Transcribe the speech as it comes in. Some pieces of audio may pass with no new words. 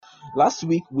Last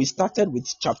week we started with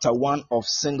chapter 1 of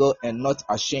Single and Not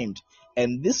Ashamed,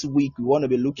 and this week we want to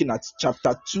be looking at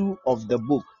chapter 2 of the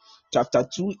book. Chapter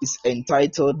 2 is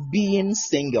entitled Being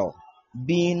Single.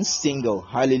 Being single.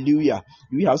 Hallelujah.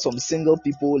 We have some single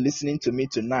people listening to me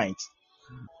tonight.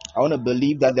 I want to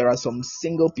believe that there are some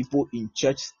single people in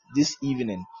church this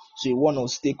evening. So you want to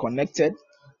stay connected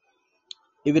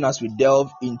even as we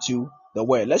delve into the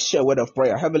word. Let's share a word of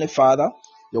prayer. Heavenly Father,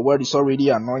 your word is already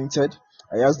anointed.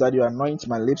 I ask that you anoint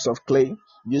my lips of clay.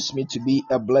 Use me to be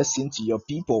a blessing to your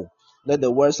people. Let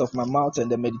the words of my mouth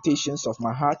and the meditations of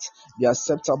my heart be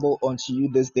acceptable unto you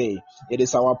this day. It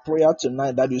is our prayer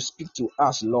tonight that you speak to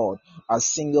us, Lord. As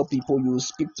single people, you will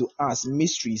speak to us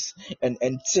mysteries and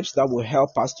tips that will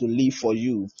help us to live for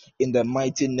you. In the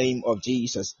mighty name of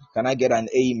Jesus. Can I get an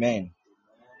amen?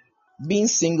 Being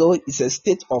single is a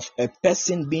state of a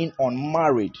person being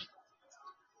unmarried.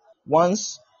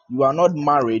 Once you are not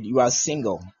married, you are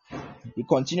single. He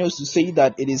continues to say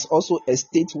that it is also a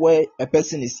state where a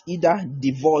person is either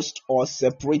divorced or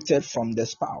separated from the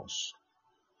spouse.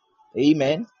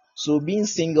 Amen. So being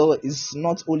single is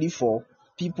not only for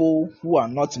people who are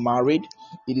not married,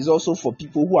 it is also for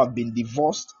people who have been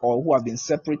divorced or who have been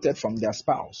separated from their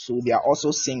spouse. So they are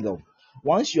also single.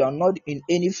 Once you are not in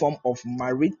any form of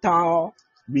marital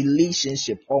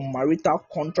relationship or marital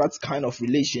contract kind of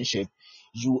relationship,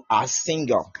 you are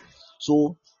single.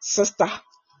 So, sister,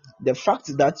 the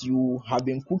fact that you have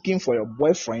been cooking for your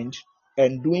boyfriend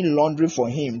and doing laundry for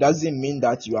him doesn't mean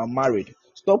that you are married.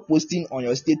 Stop posting on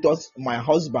your status, my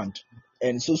husband,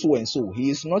 and so and so. He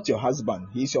is not your husband.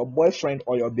 He is your boyfriend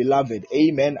or your beloved.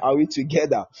 Amen. Are we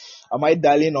together? Am I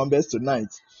dialing numbers tonight?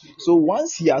 So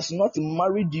once he has not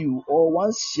married you, or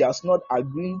once she has not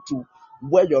agreed to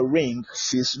wear your ring,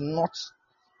 she's not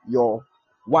your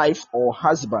wife or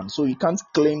husband. So you can't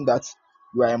claim that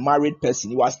you are a married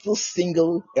person. You are still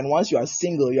single, and once you are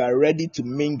single, you are ready to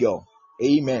mingle.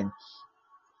 Amen.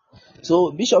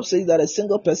 So Bishop says that a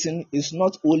single person is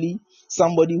not only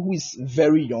somebody who is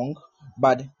very young,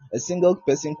 but a single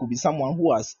person could be someone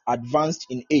who has advanced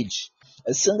in age.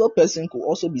 A single person could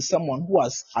also be someone who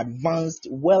has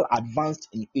well advanced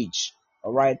in age.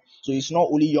 All right. So it's not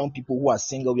only young people who are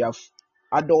single. We have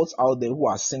adults out there who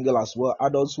are single as well.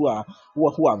 Adults who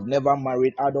have never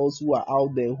married. Adults who are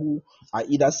out there who are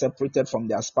either separated from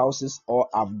their spouses or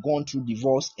have gone through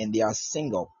divorce and they are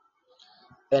single.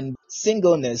 And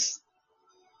singleness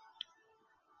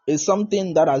is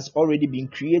something that has already been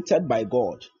created by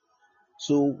God.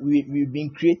 So we've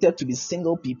been created to be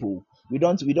single people. We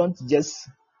don't just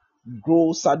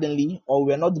grow suddenly, or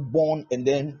we're not born and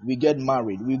then we get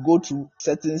married. We go through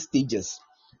certain stages.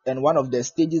 And one of the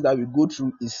stages that we go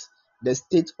through is the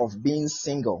state of being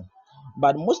single.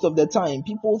 But most of the time,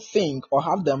 people think or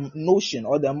have the notion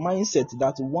or the mindset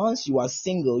that once you are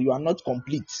single, you are not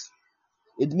complete.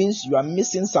 It means you are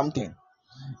missing something.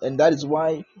 And that is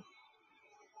why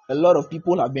a lot of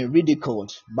people have been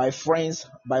ridiculed by friends,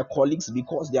 by colleagues,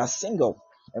 because they are single.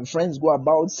 And friends go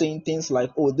about saying things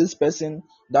like, oh, this person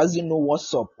doesn't know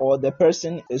what's up, or the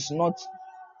person is not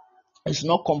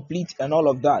complete, and all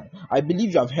of that. I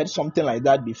believe you have heard something like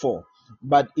that before.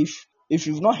 But if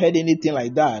you've not heard anything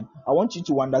like that, I want you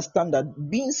to understand that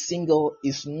being single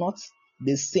is not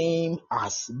the same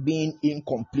as being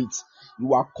incomplete.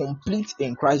 You are complete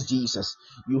in Christ Jesus.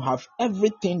 You have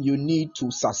everything you need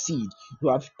to succeed. You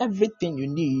have everything you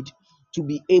need to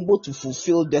be able to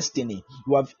fulfill destiny.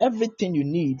 You have everything you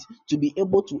need to be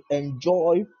able to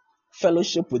enjoy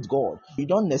fellowship with God. You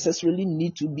don't necessarily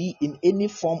need to be in any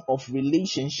form of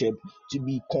relationship to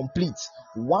be complete.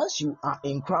 Once you are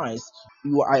in Christ,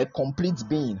 you are a complete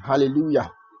being. Hallelujah.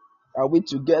 Are we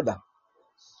together?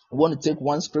 I want to take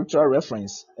one scriptural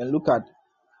reference and look at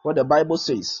what the Bible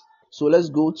says. So let's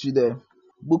go to the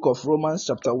book of Romans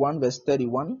chapter 1 verse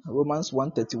 31. Romans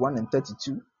 1, 31 and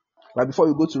 32. But before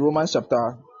we go to Romans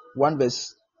chapter 1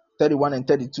 verse 31 and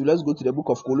 32, let's go to the book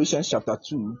of Colossians chapter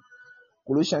 2.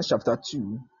 Colossians chapter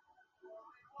 2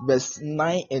 verse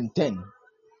 9 and 10.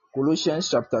 Colossians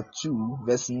chapter 2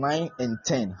 verse 9 and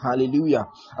 10. Hallelujah.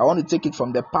 I want to take it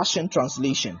from the Passion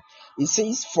Translation. It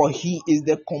says, for he is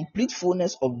the complete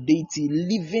fullness of deity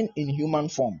living in human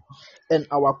form, and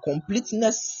our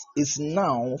completeness is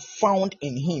now found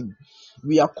in him.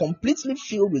 We are completely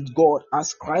filled with God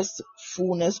as Christ's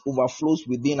fullness overflows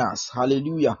within us.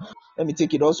 Hallelujah. Let me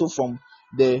take it also from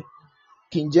the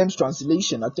King James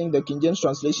translation. I think the King James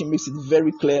translation makes it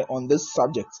very clear on this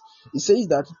subject. It says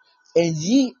that, and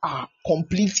ye are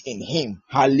complete in him.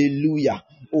 Hallelujah.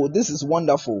 Oh, this is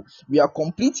wonderful. We are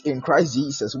complete in Christ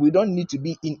Jesus. We don't need to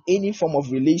be in any form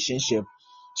of relationship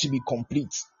to be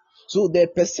complete. So the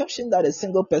perception that a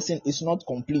single person is not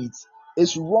complete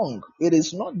is wrong. It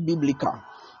is not biblical.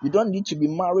 You don't need to be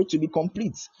married to be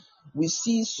complete. We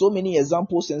see so many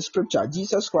examples in scripture.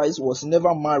 Jesus Christ was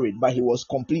never married, but he was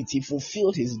complete. He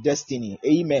fulfilled his destiny.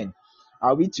 Amen.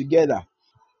 Are we together?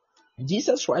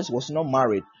 Jesus Christ was not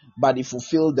married, but he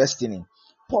fulfilled destiny.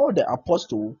 Paul the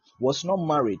apostle was not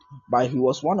married, but he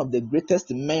was one of the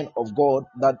greatest men of God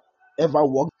that ever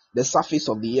walked the surface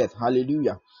of the earth.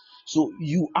 Hallelujah. So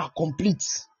you are complete.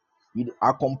 You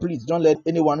are complete. Don't let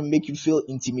anyone make you feel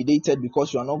intimidated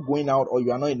because you are not going out or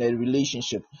you are not in a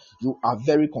relationship. You are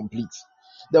very complete.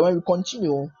 Then when we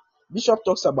continue, Bishop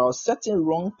talks about certain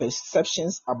wrong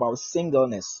perceptions about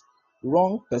singleness.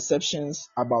 Wrong perceptions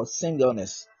about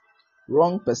singleness.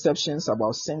 Wrong perceptions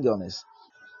about singleness.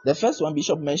 The first one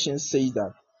Bishop mentions says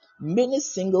that many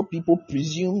single people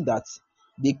presume that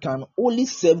they can only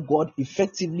serve God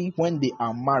effectively when they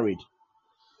are married.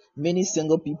 Many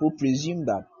single people presume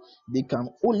that they can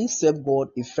only serve God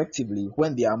effectively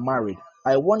when they are married.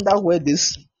 I wonder where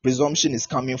this presumption is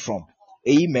coming from.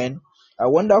 Amen. I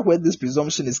wonder where this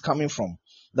presumption is coming from,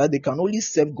 that they can only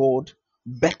serve God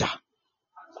better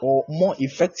or more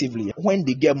effectively when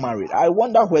they get married. I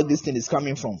wonder where this thing is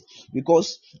coming from,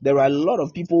 because there are a lot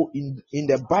of people in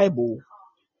the Bible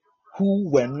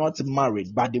who were not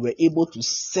married, but they were able to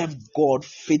serve God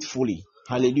faithfully.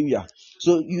 Hallelujah.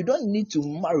 So you don't need to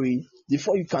marry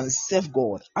before you can serve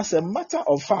God. As a matter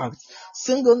of fact,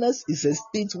 singleness is a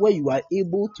state where you are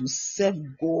able to serve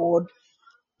God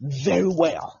very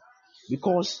well,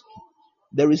 because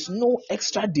there is no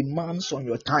extra demands on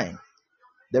your time.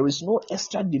 There is no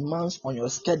extra demands on your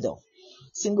schedule.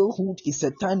 Singlehood is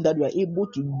a time that you are able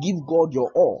to give God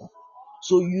your all.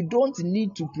 So you don't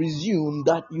need to presume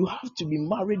that you have to be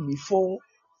married before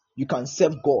you can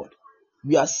serve God.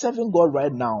 We are serving God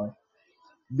right now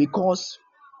because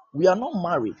we are not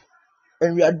married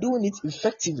and we are doing it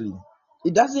effectively.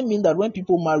 It doesn't mean that when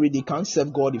people marry, they can't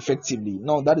serve God effectively.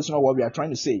 No, that is not what we are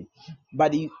trying to say.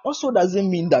 But it also doesn't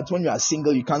mean that when you are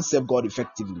single, you can't serve God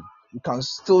effectively. You can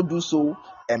still do so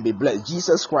and be blessed.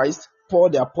 Jesus Christ, Paul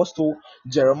the apostle,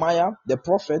 Jeremiah the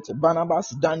prophet, Barnabas,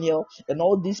 Daniel, and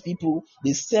all these people,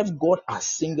 they serve God as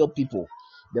single people.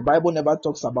 The Bible never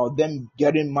talks about them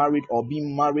getting married or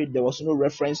being married. There was no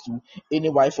reference to any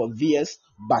wife or theirs,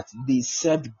 but they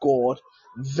served God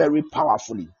very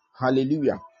powerfully.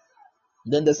 Hallelujah.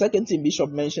 Then the second thing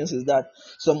Bishop mentions is that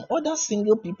some other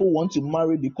single people want to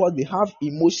marry because they have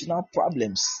emotional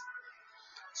problems.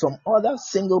 Some other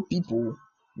single people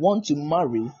want to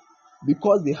marry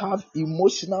because they have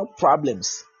emotional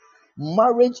problems.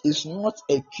 Marriage is not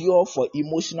a cure for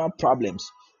emotional problems.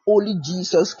 Only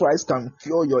Jesus Christ can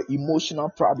cure your emotional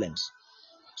problems.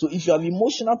 So if you have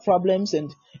emotional problems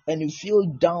and you feel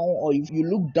down, or if you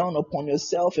look down upon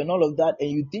yourself and all of that, and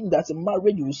you think that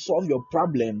marriage will solve your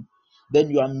problem,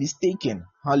 then you are mistaken.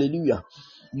 Hallelujah.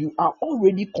 You are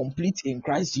already complete in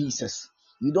Christ Jesus.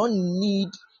 You don't need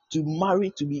to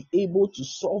marry to be able to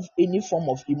solve any form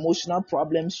of emotional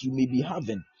problems you may be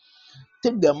having.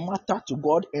 Take the matter to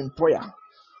God in prayer.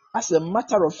 As a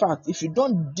matter of fact, if you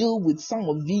don't deal with some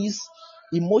of these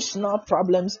emotional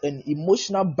problems and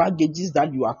emotional baggages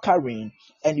that you are carrying,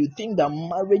 and you think that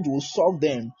marriage will solve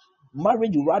them,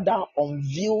 marriage will rather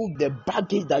unveil the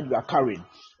baggage that you are carrying,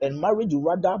 and marriage will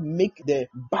rather make the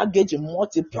baggage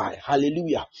multiply.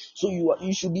 Hallelujah. So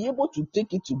you should be able to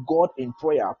take it to God in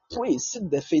prayer. Pray, seek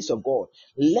the face of God.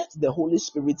 Let the Holy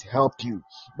Spirit help you.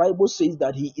 Bible says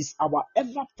that He is our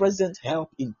ever-present help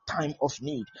in time of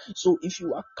need. So if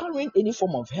you are carrying any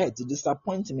form of hurt,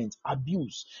 disappointment,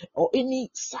 abuse, or any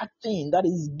sad thing that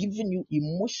is giving you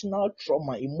emotional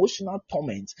trauma, emotional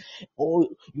torment, or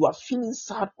you are feeling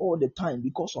sad all the time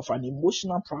because of an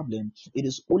emotional problem, it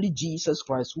is only Jesus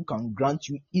Christ who can grant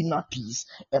you inner peace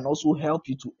and also help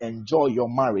you to enjoy your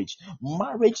marriage.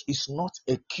 Marriage is not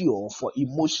a cure for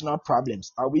emotional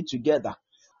problems. Are we together?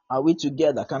 Are we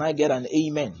together? Can I get an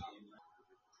amen?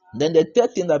 Then the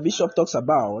third thing that Bishop talks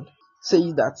about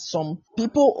says that some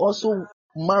people also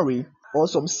marry, or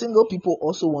some single people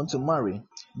also want to marry,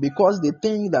 because they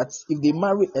think that if they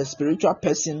marry a spiritual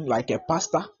person like a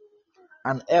pastor,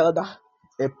 an elder,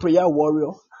 a prayer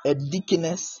warrior, a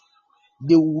deaconess,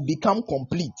 they will become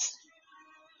complete.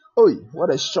 Oh,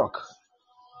 what a shock.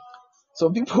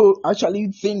 Some people actually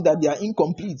think that they are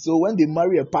incomplete. So when they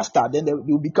marry a pastor, then they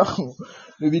will become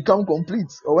they become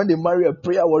complete. Or when they marry a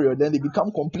prayer warrior, then they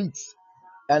become complete.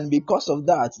 And because of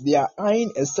that, they are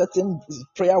eyeing a certain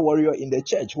prayer warrior in the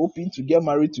church, hoping to get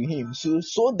married to him, so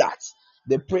that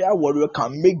the prayer warrior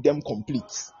can make them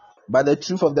complete. But the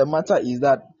truth of the matter is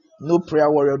that no prayer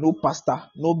warrior, no pastor,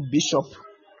 no bishop,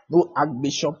 no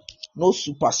archbishop, no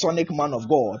supersonic man of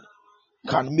God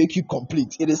can make you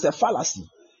complete. It is a fallacy.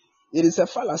 It is a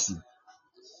fallacy.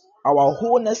 Our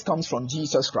wholeness comes from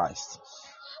Jesus Christ.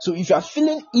 So if you are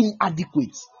feeling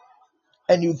inadequate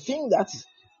and you think that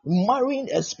marrying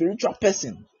a spiritual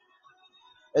person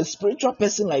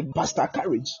like Pastor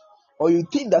Courage, or you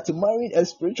think that marrying a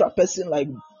spiritual person like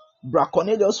Bra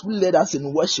Cornelius, who led us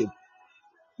in worship,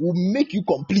 will make you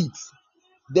complete,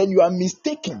 then you are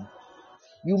mistaken.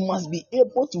 You must be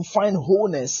able to find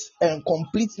wholeness and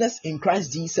completeness in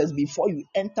Christ Jesus before you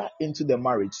enter into the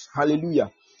marriage.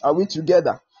 Hallelujah. Are we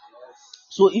together?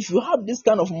 So if you have this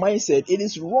kind of mindset, it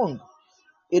is wrong.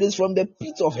 It is from the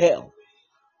pit of hell.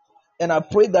 And I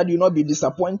pray that you not be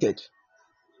disappointed.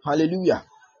 Hallelujah.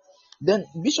 Then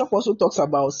Bishop also talks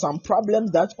about some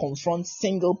problems that confront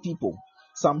single people.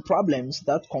 Some problems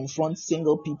that confront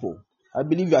single people. I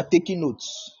believe you are taking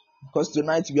notes, because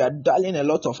tonight we are dialing a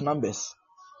lot of numbers.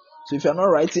 So if you are not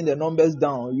writing the numbers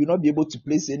down, you will not be able to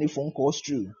place any phone calls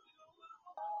through.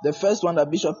 The first one that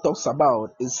Bishop talks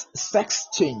about is sex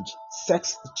change.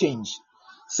 Sex change.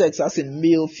 Sex as in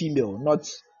male, female, not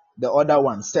the other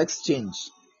one. Sex change.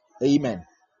 Amen.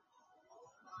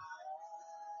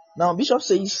 Now Bishop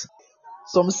says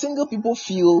some single people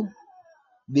feel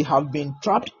they have been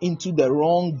trapped into the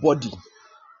wrong body.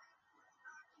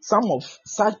 Some of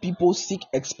such people seek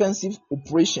expensive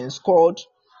operations called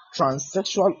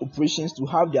transsexual operations to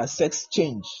have their sex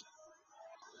change.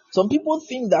 Some people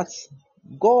think that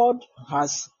God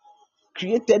has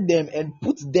created them and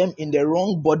put them in the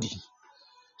wrong body.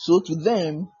 So to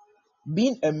them,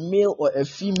 being a male or a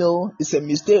female is a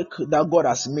mistake that God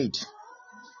has made.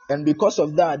 And because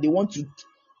of that, they want to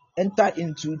enter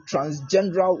into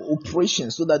transgender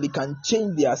operations so that they can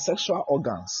change their sexual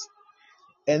organs.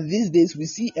 And these days, we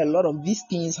see a lot of these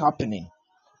things happening,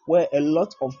 where a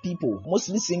lot of people,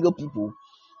 mostly single people,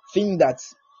 think that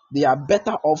they are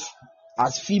better off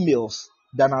as females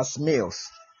than as males.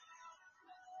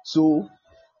 So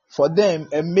for them,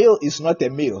 a male is not a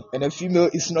male and a female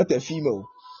is not a female.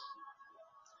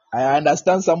 I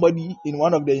understand somebody in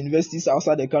one of the universities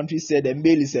outside the country said a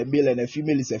male is a male and a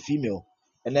female is a female.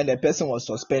 And then the person was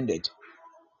suspended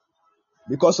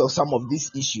because of some of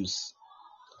these issues.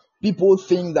 People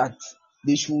think that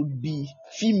they should be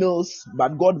females,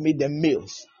 but God made them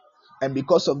males. And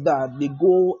because of that, they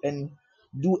go and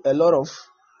do a lot of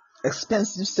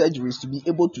expensive surgeries to be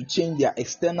able to change their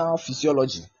external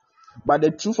physiology. But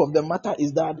the truth of the matter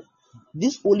is that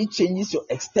this only changes your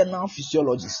external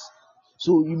physiologies.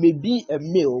 So you may be a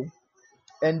male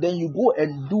and then you go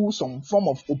and do some form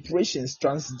of operations,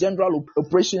 transgender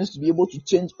operations, to be able to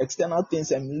change external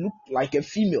things and look like a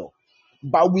female.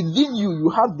 But within you, you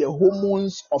have the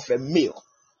hormones of a male.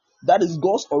 That is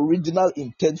God's original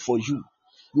intent for you.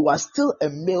 You are still a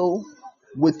male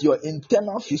with your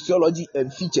internal physiology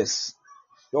and features.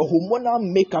 Your hormonal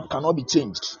makeup cannot be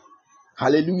changed.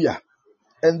 Hallelujah.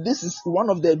 And this is one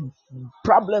of the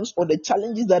problems or the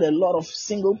challenges that a lot of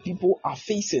single people are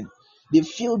facing. They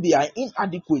feel they are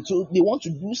inadequate, so they want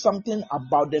to do something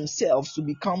about themselves to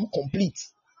become complete.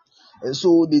 And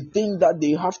so they think that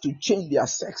they have to change their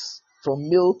sex from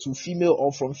male to female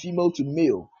or from female to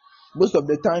male. Most of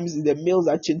the times, the males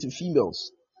are changed to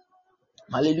females.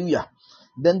 Hallelujah.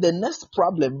 Then the next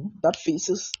problem that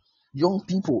faces young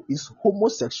people is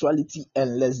homosexuality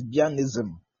and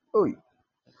lesbianism. Oh,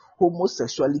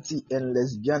 homosexuality and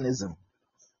lesbianism.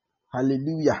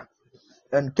 Hallelujah.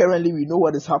 And currently we know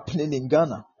what is happening in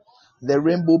Ghana. The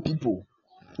rainbow people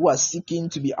who are seeking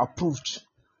to be approved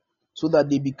so that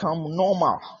they become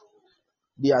normal.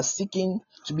 They are seeking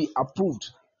to be approved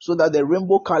so that the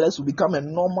rainbow colors will become a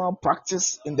normal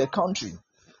practice in the country,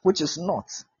 which is not.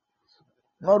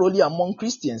 Not only among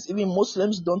Christians, even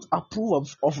Muslims don't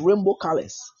approve of rainbow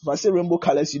colors. If I say rainbow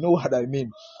colors, you know what I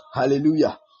mean.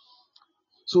 Hallelujah.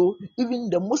 So even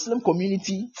the Muslim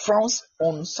community frowns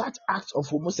on such acts of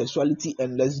homosexuality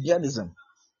and lesbianism.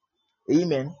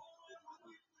 Amen.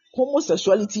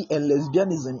 Homosexuality and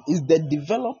lesbianism is the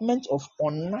development of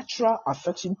unnatural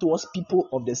affection towards people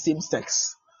of the same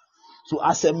sex. So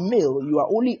as a male, you are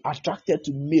only attracted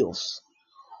to males.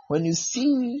 When you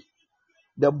see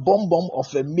the bum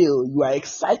of a male, you are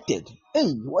excited.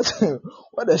 Hey,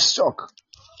 what a shock.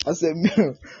 As a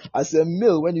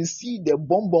male, when you see the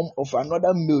bum of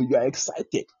another male, you are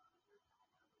excited.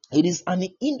 It is an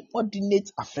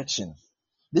inordinate affection.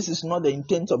 This is not the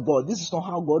intent of God. This is not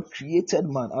how God created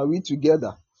man. Are we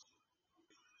together?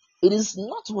 It is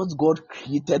not what God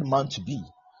created man to be.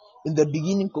 In the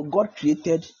beginning, God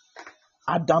created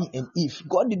Adam and Eve.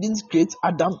 God didn't create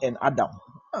Adam and Adam.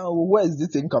 Where is this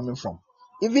thing coming from?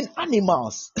 Even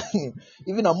animals,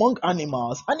 even among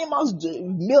animals,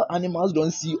 male animals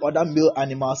don't see other male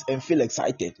animals and feel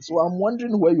excited. So I'm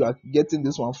wondering where you are getting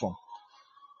this one from.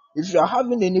 If you are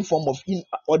having any form of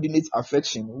inordinate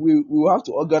affection, we will have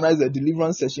to organize a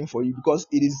deliverance session for you, because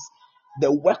it is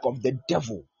the work of the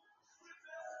devil.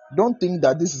 Don't think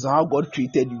that this is how God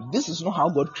created you. This is not how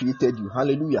God created you.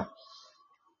 Hallelujah.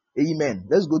 Amen.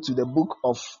 Let's go to the book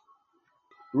of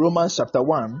Romans chapter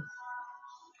 1.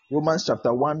 Romans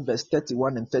chapter 1 verse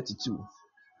 31 and 32.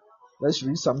 Let's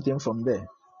read something from there.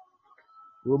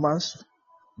 Romans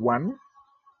 1,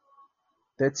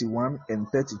 31 and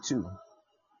 32.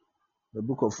 The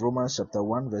book of Romans chapter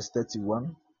 1 verse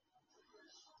 31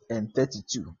 and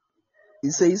 32.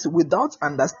 It says, without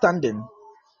understanding,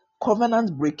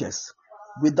 covenant breakers,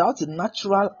 without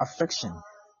natural affection,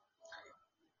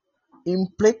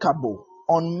 implacable,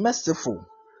 unmerciful,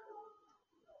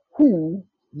 who,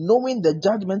 knowing the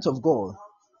judgment of God,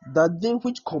 that they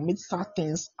which commit such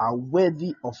things are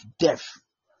worthy of death,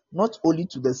 not only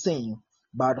to the same,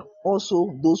 but also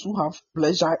those who have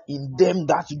pleasure in them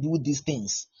that do these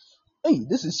things. Hey,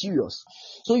 this is serious.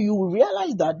 So you will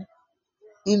realize that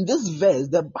in this verse,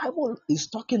 the Bible is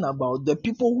talking about the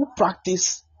people who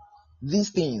practice these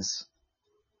things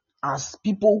as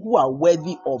people who are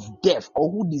worthy of death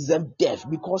or who deserve death,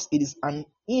 because it is an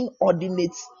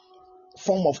inordinate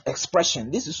form of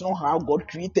expression. This is not how God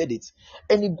created it.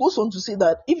 And it goes on to say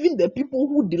that even the people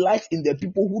who delight in the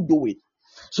people who do it.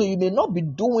 So you may not be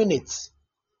doing it.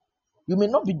 You may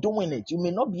not be doing it. You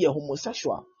may not be a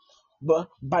homosexual. But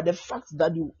by the fact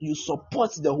that you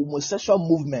support the homosexual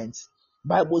movement,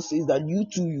 Bible says that you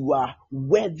too, you are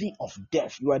worthy of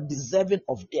death. You are deserving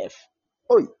of death.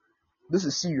 Oh, this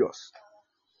is serious.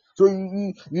 So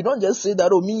you don't just say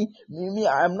that, oh, me,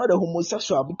 I'm not a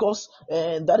homosexual, because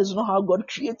that is not how God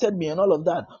created me and all of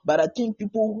that. But I think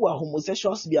people who are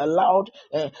homosexuals be allowed,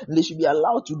 they should be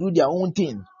allowed to do their own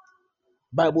thing.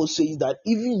 Bible says that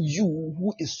even you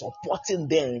who is supporting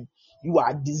them, you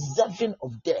are deserving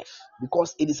of death,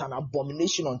 because it is an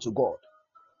abomination unto God.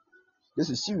 This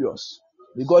is serious.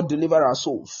 May God deliver our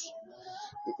souls.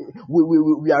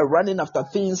 We are running after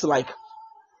things like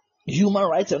human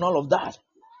rights and all of that.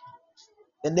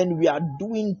 And then we are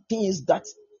doing things that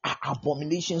are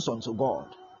abominations unto God.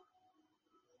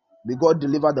 May God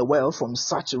deliver the world from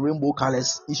such rainbow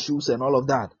colors issues and all of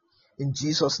that. In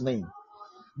Jesus' name.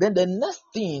 Then the next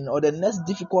thing, or the next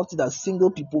difficulty that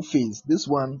single people face, this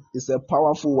one is a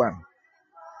powerful one.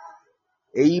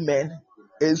 Amen.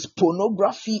 Is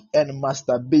pornography and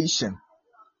masturbation.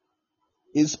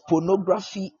 Is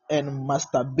pornography and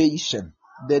masturbation.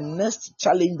 The next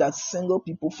challenge that single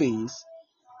people face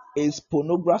is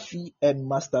pornography and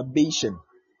masturbation.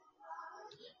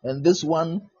 And this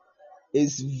one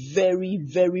is very,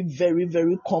 very, very,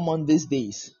 very common these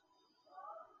days.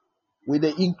 With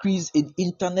the increase in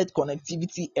internet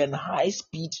connectivity and high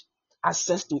speed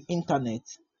access to internet,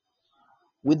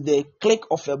 with the click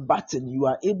of a button, you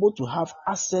are able to have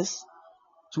access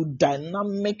to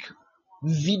dynamic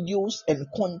videos and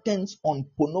content on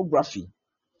pornography.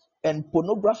 And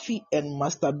pornography and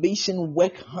masturbation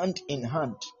work hand in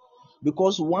hand,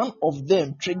 because one of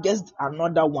them triggers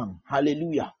another one.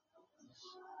 Hallelujah.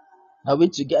 Are we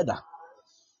together?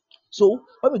 So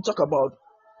when we talk about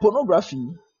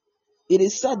pornography, it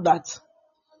is said that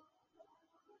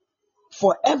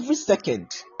for every second,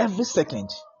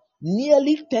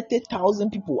 nearly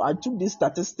 30,000 people. I took these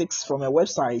statistics from a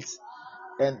website,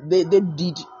 and they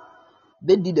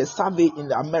did a survey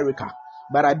in America.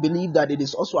 But I believe that it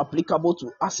is also applicable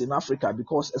to us in Africa,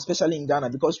 because especially in Ghana,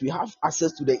 because we have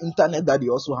access to the internet that they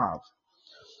also have.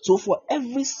 So for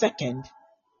every second,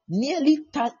 nearly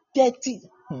 30.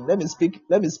 Let me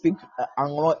speak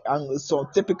Anglo, so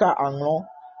typical Anglo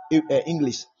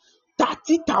English.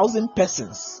 30,000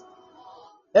 persons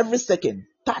every second.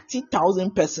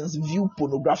 30,000 persons view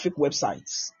pornographic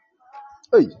websites.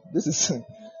 Hey, this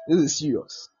is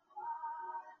serious.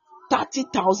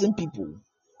 30,000 people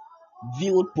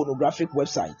viewed pornographic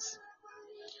websites.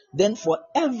 Then for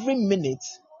every minute,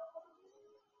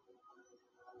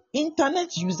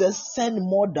 internet users send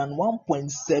more than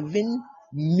 1.7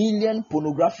 million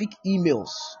pornographic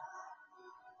emails.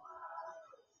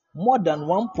 More than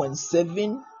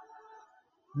 1.7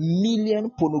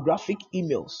 million pornographic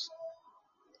emails.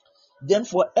 Then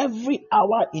for every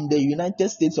hour in the United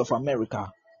States of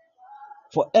America,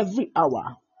 for every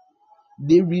hour,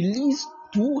 they release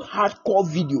 2 hardcore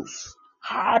videos,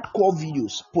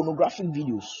 pornographic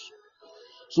videos.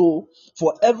 So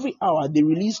for every hour, they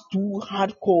release 2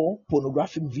 hardcore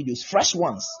pornographic videos, fresh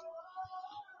ones.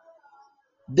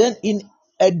 Then in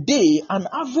a day, an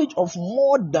average of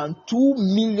more than 2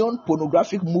 million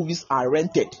pornographic movies are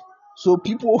rented. So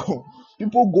people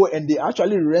people go and they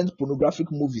actually rent pornographic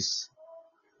movies,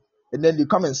 and then they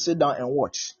come and sit down and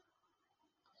watch.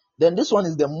 Then this one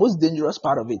is the most dangerous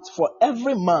part of it. For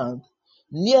every month,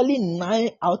 nearly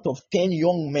 9 out of 10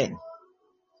 young men,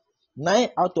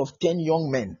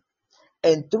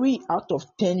 and 3 out of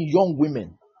 10 young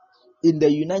women in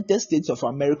the United States of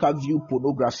America view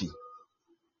pornography.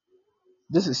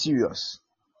 This is serious.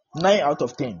 9 out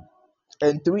of 10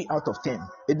 and 3 out of 10.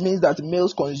 It means that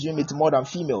males consume it more than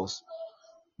females.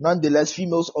 Nonetheless,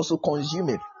 females also consume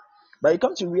it. But you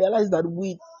come to realize that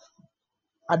with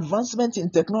advancement in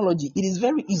technology, it is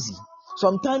very easy.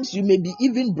 Sometimes you may be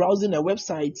even browsing a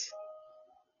website,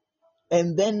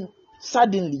 and then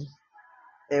suddenly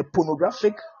a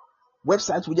pornographic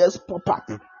website will just pop up.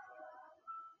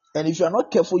 And if you are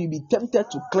not careful, you'll be tempted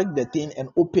to click the thing and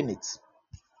open it.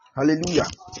 Hallelujah.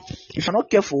 If you're not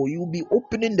careful, you'll be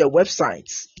opening the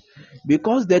websites,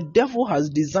 because the devil has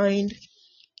designed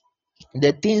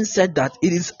the thing said that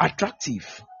it is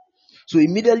attractive. So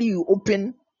immediately you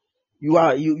open, you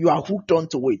are hooked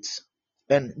onto it.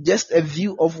 And just a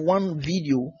view of one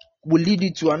video will lead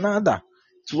you to another,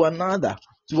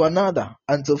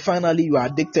 until finally you are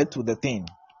addicted to the thing.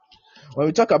 When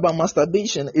we talk about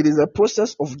masturbation, it is a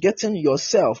process of getting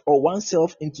yourself or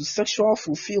oneself into sexual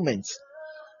fulfillment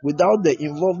without the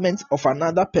involvement of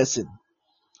another person.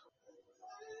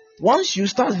 Once you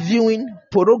start viewing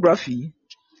pornography,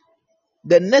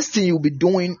 the next thing you'll be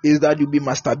doing is that you'll be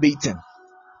masturbating.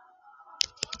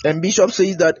 And Bishop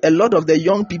says that a lot of the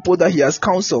young people that he has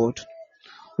counseled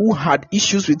who had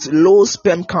issues with low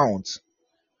sperm count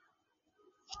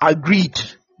agreed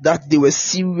that they were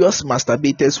serious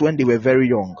masturbators when they were very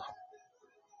young.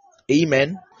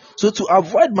 Amen. So to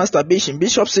avoid masturbation,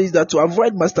 Bishop says that to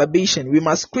avoid masturbation, we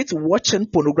must quit watching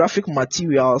pornographic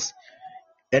materials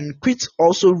and quit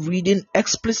also reading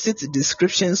explicit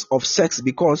descriptions of sex,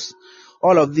 because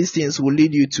all of these things will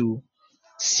lead you to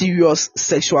serious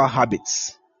sexual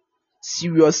habits.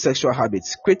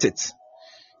 Quit it.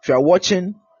 If you are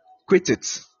watching, quit it.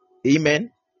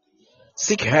 Amen.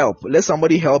 Seek help. Let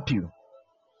somebody help you.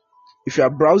 If you are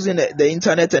browsing the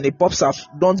internet and it pops up,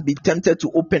 don't be tempted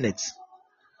to open it.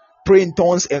 Pray in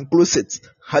tongues and close it.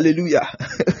 Hallelujah.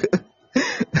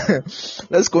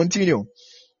 Let's continue.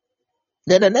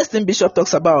 Then the next thing Bishop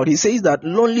talks about, he says that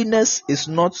loneliness is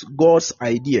not God's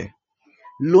idea.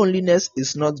 Loneliness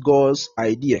is not God's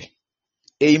idea.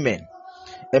 Amen.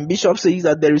 And Bishop says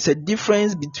that there is a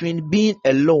difference between being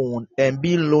alone and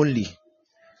being lonely.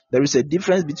 There is a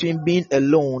difference between being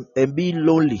alone and being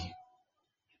lonely.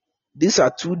 These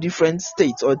are two different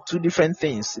states or two different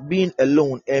things, being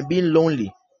alone and being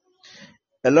lonely.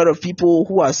 A lot of people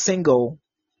who are single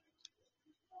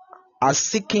are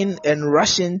seeking and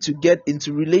rushing to get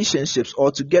into relationships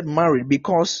or to get married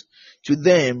because to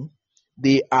them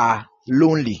they are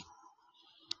lonely.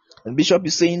 And Bishop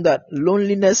is saying that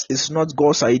loneliness is not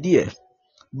God's idea,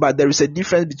 but there is a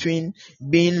difference between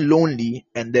being lonely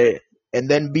and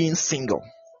then being single.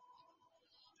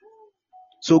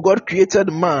 So God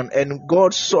created man, and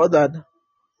God saw that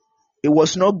it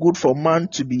was not good for man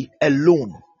to be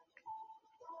alone.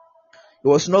 It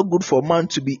was not good for man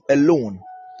to be alone.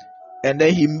 And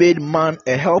then he made man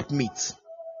a helpmeet.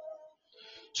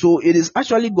 So it is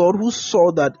actually God who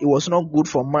saw that it was not good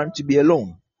for man to be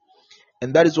alone.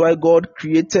 And that is why God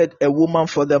created a woman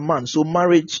for the man. So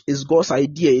marriage is God's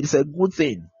idea. It is a good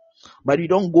thing. But you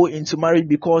don't go into marriage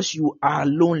because you are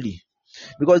lonely.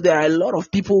 Because there are a lot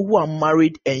of people who are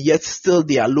married and yet still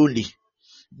they are lonely.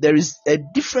 There is a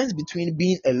difference between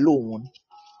being alone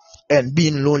and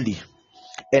being lonely.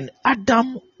 And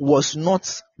Adam was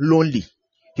not lonely.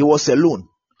 He was alone.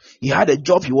 He had a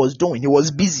job he was doing. He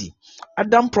was busy.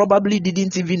 Adam probably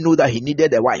didn't even know that he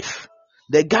needed a wife.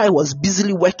 The guy was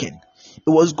busily working. It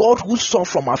was God who saw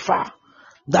from afar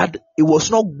that it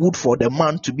was not good for the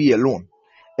man to be alone.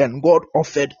 And God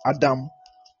offered Adam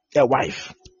a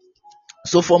wife.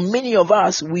 So for many of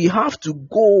us, we have to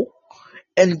go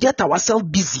and get ourselves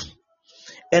busy.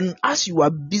 And as you are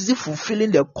busy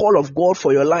fulfilling the call of God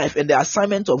for your life and the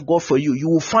assignment of God for you, you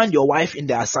will find your wife in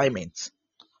the assignment.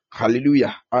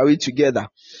 Hallelujah. Are we together?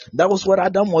 That was what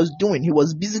Adam was doing. He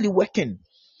was busily working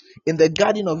in the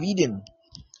Garden of Eden.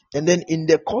 And then in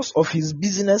the course of his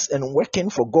business and working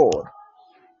for God,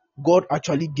 God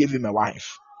actually gave him a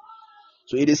wife.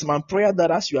 So it is my prayer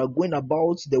that as you are going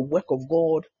about the work of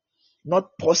God, not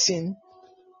pausing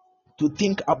to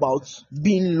think about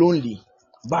being lonely,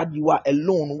 but you are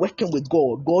alone working with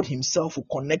God, God himself will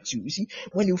connect you. You see,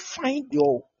 when you find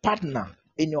your partner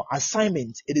in your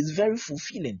assignment, it is very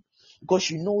fulfilling. Because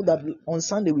you know that on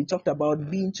Sunday we talked about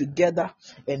being together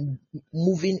and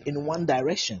moving in one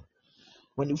direction.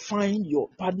 When you find your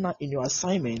partner in your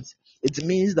assignment, it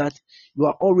means that you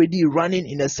are already running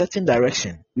in a certain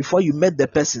direction before you met the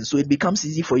person. So it becomes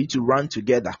easy for you to run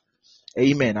together.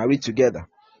 Amen. Are we together?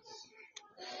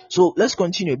 So let's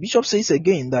continue. Bishop says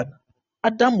again that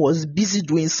Adam was busy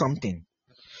doing something.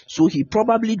 So he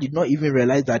probably did not even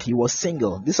realize that he was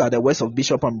single. These are the words of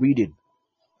Bishop I'm reading.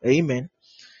 Amen.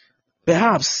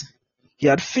 Perhaps he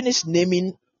had finished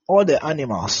naming all the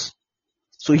animals.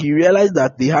 So he realized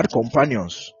that they had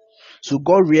companions. So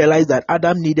God realized that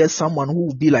Adam needed someone who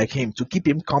would be like him to keep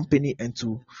him company and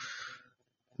to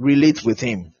relate with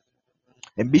him.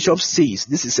 And Bishop says,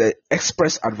 this is an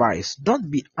express advice. Don't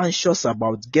be anxious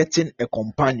about getting a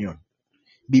companion.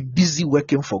 Be busy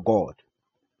working for God.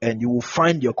 And you will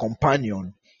find your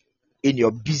companion in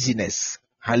your busyness.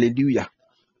 Hallelujah.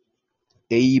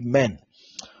 Amen.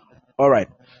 All right.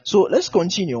 So let's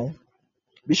continue.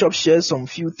 Bishop shares some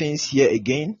few things here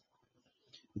again.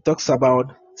 He talks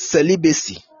about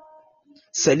celibacy.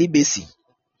 Celibacy.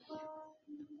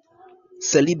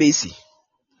 Celibacy.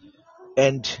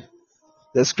 And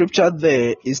the scripture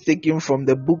there is taken from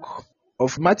the book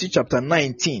of Matthew chapter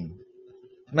 19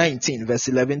 verse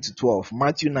 11 to 12.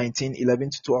 Matthew 19, 11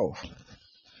 to 12.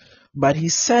 But he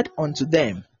said unto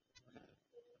them,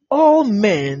 all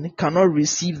men cannot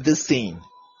receive this thing,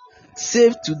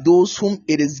 save to those whom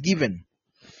it is given.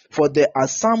 For there are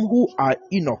some who are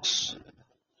eunuchs,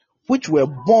 which were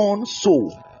born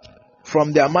so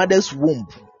from their mother's womb.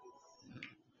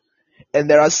 And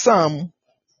there are some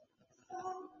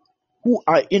who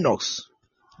are eunuchs,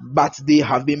 but they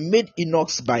have been made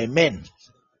eunuchs by men.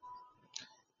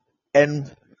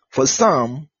 And for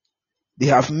some, they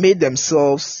have made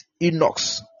themselves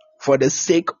eunuchs for the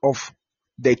sake of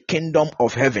the kingdom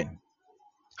of heaven.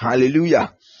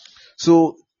 Hallelujah.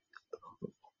 So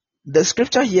the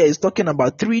scripture here is talking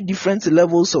about three different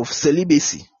levels of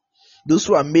celibacy. Those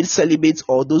who are made celibates,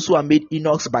 or those who are made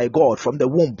eunuchs by God from the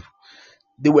womb.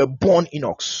 They were born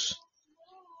eunuchs.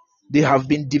 They have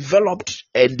been developed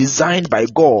and designed by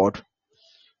God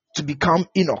to become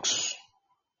eunuchs.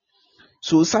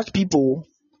 So such people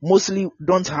mostly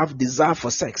don't have desire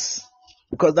for sex,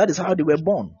 because that is how they were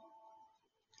born.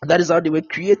 That is how they were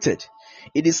created.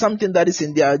 It is something that is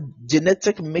in their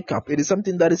genetic makeup. It is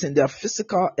something that is in their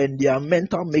physical and their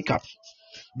mental makeup.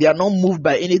 They are not moved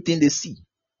by anything they see.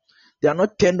 They are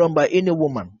not turned on by any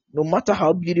woman. No matter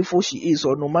how beautiful she is,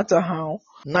 or no matter how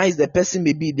nice the person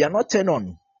may be, they are not turned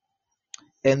on.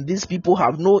 And these people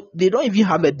they don't even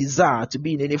have a desire to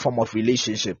be in any form of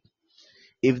relationship.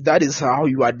 If that is how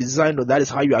you are designed, or that is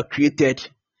how you are created,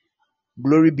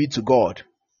 glory be to God.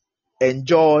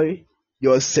 Enjoy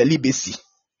your celibacy.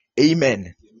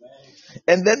 Amen.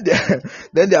 And then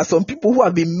there are some people who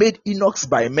have been made eunuchs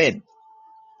by men.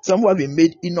 Some who have been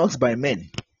made eunuchs by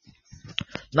men.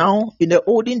 Now, in the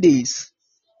olden days,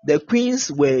 the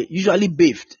queens were usually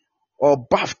bathed or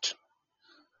bathed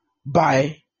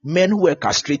by men who were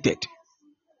castrated.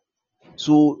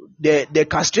 So the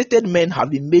castrated men have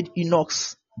been made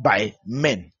eunuchs by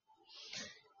men.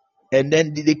 And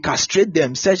then they castrate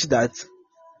them such that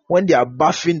when they are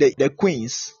bathing the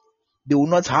queens, they will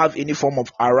not have any form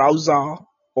of arousal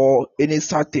or any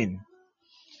such thing.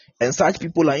 And such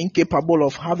people are incapable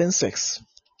of having sex.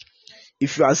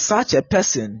 If you are such a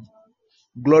person,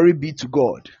 glory be to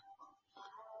God.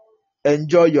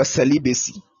 Enjoy your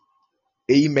celibacy.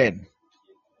 Amen.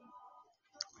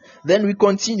 Then we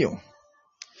continue.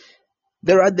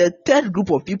 There are the third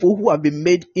group of people who have been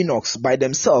made eunuchs by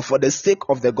themselves for the sake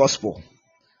of the gospel.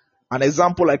 An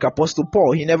example like Apostle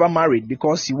Paul, he never married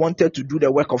because he wanted to do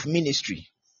the work of ministry.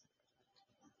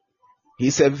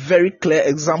 He's a very clear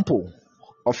example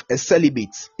of a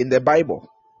celibate in the Bible.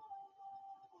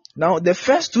 Now, the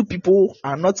first two people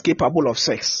are not capable of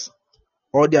sex,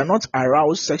 or they are not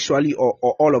aroused sexually, or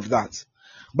all of that.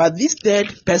 But this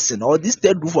third person, or this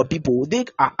third group of people, they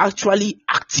are actually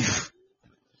active.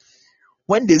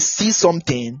 When they see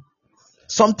something,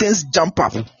 some things jump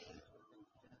up.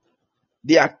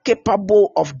 They are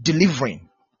capable of delivering.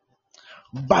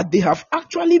 But they have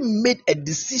actually made a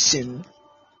decision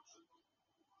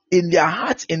in their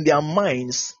hearts, in their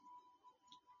minds,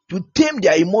 to tame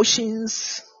their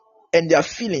emotions and their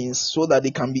feelings so that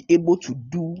they can be able to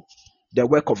do the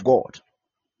work of God.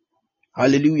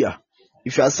 Hallelujah.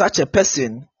 If you are such a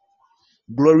person,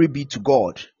 glory be to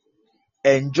God.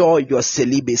 Enjoy your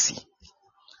celibacy.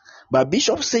 But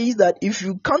Bishop says that if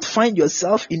you can't find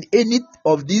yourself in any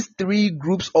of these three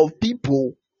groups of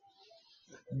people,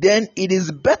 then it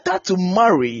is better to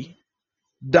marry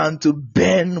than to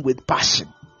burn with passion.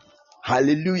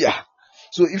 Hallelujah.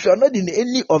 So if you are not in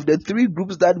any of the three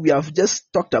groups that we have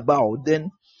just talked about,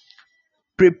 then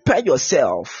prepare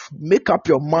yourself, make up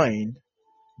your mind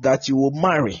that you will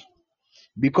marry,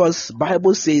 because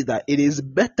Bible says that it is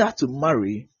better to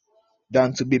marry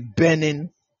than to be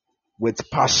burning with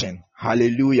passion.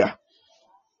 Hallelujah.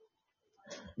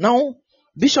 Now,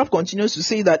 Bishop continues to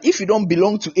say that if you don't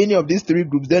belong to any of these three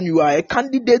groups, then you are a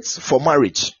candidate for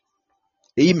marriage.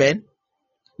 Amen.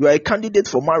 You are a candidate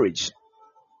for marriage.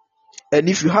 And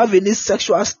if you have any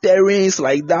sexual stirrings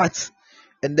like that,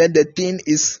 and then the thing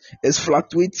is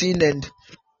fluctuating, and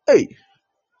hey,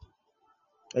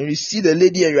 and you see the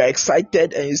lady and you are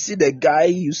excited, and you see the guy,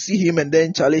 you see him, and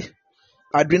then Charlie,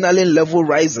 adrenaline level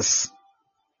rises.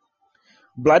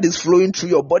 Blood is flowing through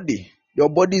your body. Your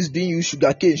body is doing you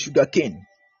sugarcane.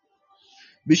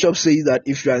 Bishop says that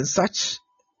if you are in such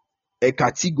a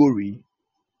category,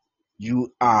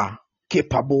 you are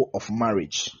capable of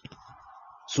marriage.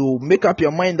 So make up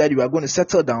your mind that you are going to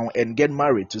settle down and get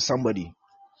married to somebody.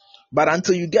 But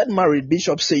until you get married,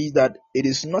 Bishop says that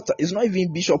it's not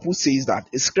even Bishop who says that.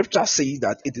 Scripture says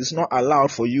that it is not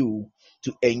allowed for you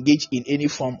to engage in any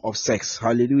form of sex.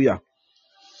 Hallelujah.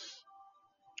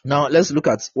 Now let's look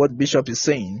at what Bishop is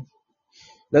saying.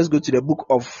 Let's go to the book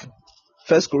of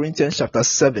 1 Corinthians chapter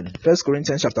 7. 1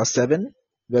 Corinthians chapter 7,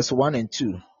 verse 1 and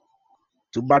 2.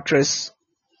 To buttress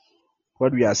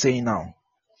what we are saying now.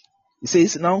 It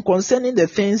says, now concerning the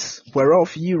things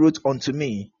whereof ye wrote unto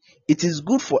me, it is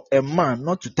good for a man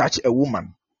not to touch a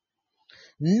woman.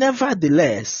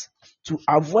 Nevertheless, to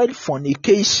avoid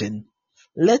fornication,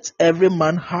 let every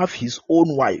man have his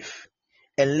own wife,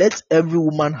 and let every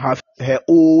woman have her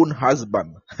own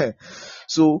husband.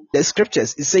 So the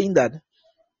scriptures is saying that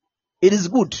it is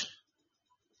good.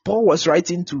 Paul was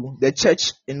writing to the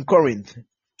church in Corinth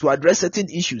to address certain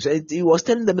issues. He was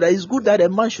telling them that it's good that a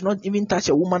man should not even touch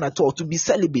a woman at all, to be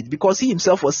celibate, because he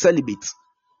himself was celibate.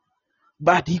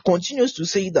 But he continues to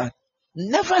say that,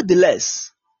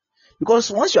 nevertheless, because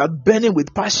once you are burning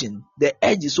with passion, the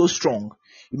edge is so strong,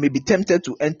 you may be tempted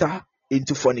to enter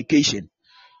into fornication.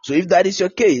 So if that is your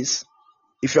case,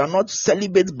 if you are not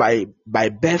celibate by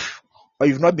birth, or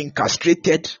you've not been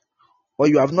castrated, or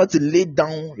you have not laid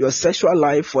down your sexual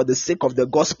life for the sake of the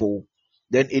gospel,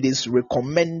 then it is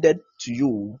recommended to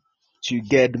you to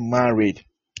get married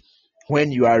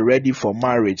when you are ready for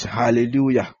marriage.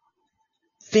 Hallelujah.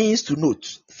 Things to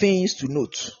note.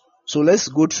 So let's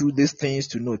go through these things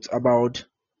to note, about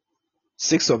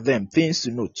 6 of them. Things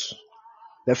to note.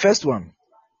 The first one,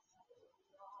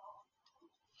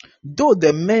 though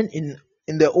the men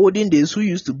in the olden days who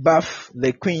used to bath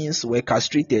the queens were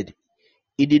castrated,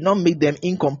 it did not make them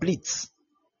incomplete.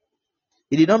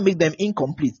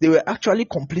 They were actually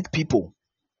complete people.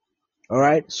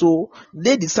 Alright, so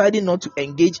they decided not to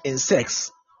engage in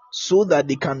sex so that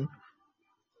they can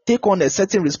take on a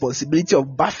certain responsibility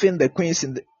of bathing the queens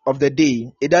of the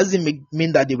day. It doesn't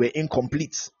mean that they were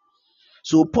incomplete.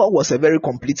 So Paul was a very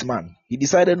complete man. He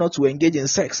decided not to engage in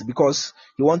sex because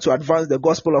he wanted to advance the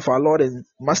gospel of our Lord and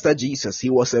Master Jesus. He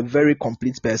was a very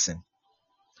complete person.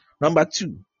 Number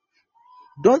 2,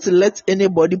 don't let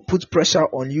anybody put pressure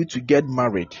on you to get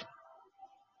married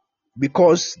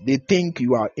because they think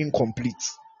you are incomplete,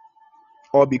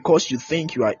 or because you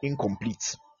think you are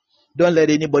incomplete. Don't let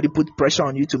anybody put pressure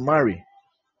on you to marry.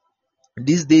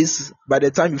 These days, by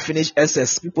the time you finish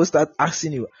SS, people start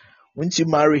asking you, won't you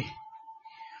marry?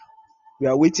 We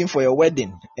are waiting for your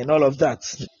wedding and all of that.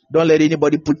 Don't let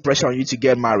anybody put pressure on you to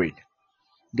get married.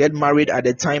 Get married at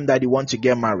the time that you want to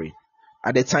get married,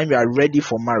 at the time you are ready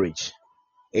for marriage.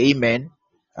 Amen.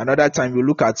 Another time we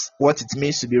look at what it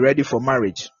means to be ready for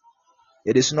marriage.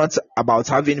 It is not about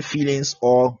having feelings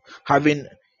or having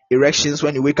erections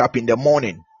when you wake up in the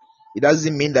morning. It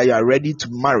doesn't mean that you are ready to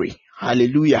marry.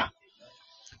 Hallelujah.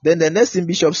 Then the next thing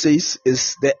Bishop says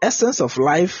is the essence of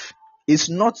life is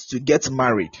not to get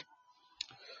married.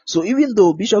 So even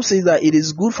though Bishop says that it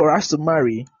is good for us to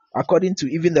marry, according to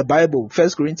even the Bible, 1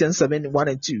 Corinthians 7, 1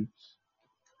 and 2,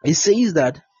 it says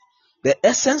that the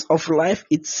essence of life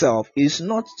itself is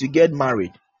not to get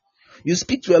married. You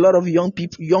speak to a lot of young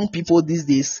people these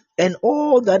days, and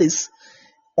all that is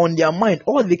on their mind,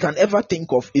 all they can ever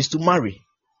think of is to marry.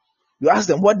 You ask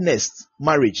them, what next?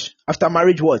 Marriage. After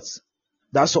marriage, what?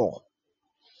 That's all.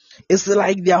 It's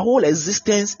like their whole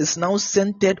existence is now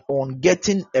centered on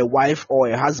getting a wife or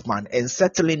a husband and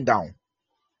settling down.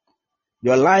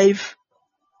 Your life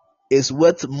is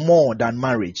worth more than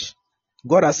marriage.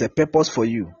 God has a purpose for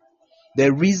you.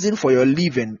 The reason for your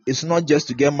living is not just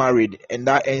to get married and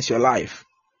that ends your life.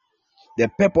 The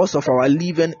purpose of our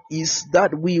living is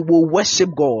that we will worship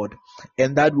God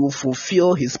and that we will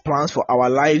fulfill His plans for our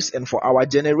lives and for our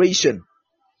generation.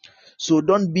 So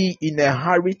don't be in a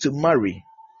hurry to marry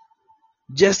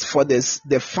just for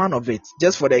the fun of it,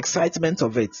 just for the excitement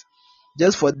of it,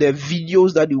 just for the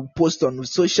videos that you post on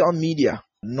social media.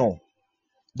 No,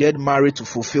 get married to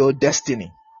fulfill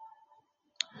destiny.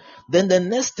 Then the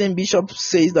next thing Bishop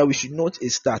says that we should note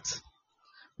is that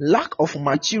lack of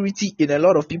maturity in a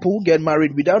lot of people who get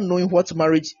married without knowing what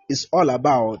marriage is all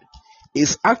about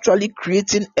is actually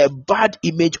creating a bad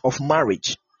image of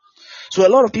marriage. So a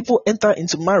lot of people enter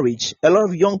into marriage, a lot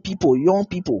of young people,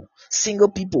 single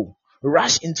people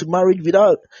rush into marriage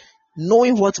without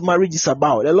knowing what marriage is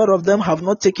about. A lot of them have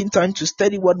not taken time to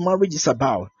study what marriage is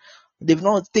about. They've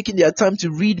not taken their time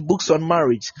to read books on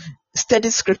marriage, study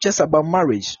scriptures about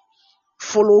marriage,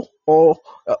 follow or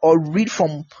read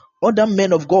from other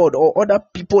men of God or other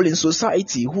people in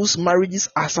society whose marriages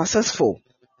are successful,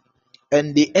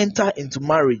 and they enter into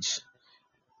marriage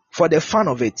for the fun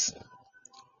of it,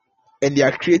 and they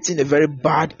are creating a very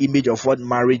bad image of what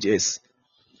marriage is.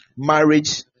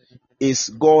 Marriage is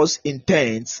God's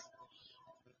intent,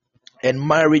 and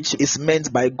marriage is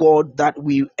meant by God that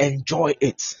we enjoy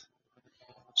it.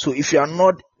 So if you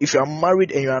are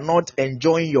married and you are not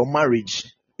enjoying your marriage,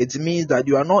 it means that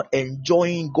you are not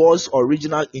enjoying God's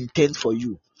original intent for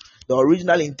you. The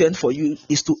original intent for you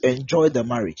is to enjoy the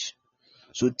marriage.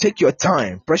 So take your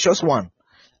time, precious one.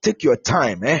 Take your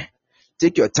time,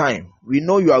 Take your time. We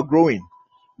know you are growing,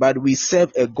 but we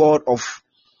serve a God of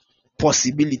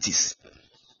possibilities.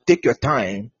 Take your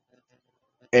time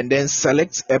and then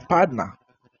select a partner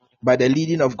by the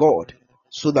leading of God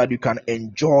so that you can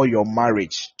enjoy your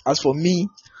marriage. As for me,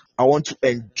 I want to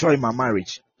enjoy my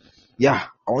marriage. Yeah,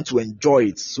 I want to enjoy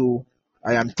it. So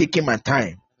I am taking my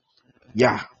time.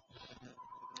 Yeah.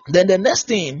 Then the next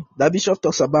thing that Bishop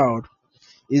talks about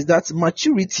is that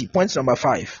maturity. Point number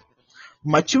 5.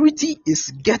 Maturity is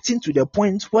getting to the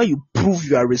point where you prove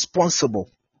you are responsible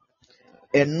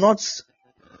and not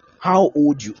how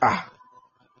old you are.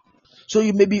 So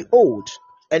you may be old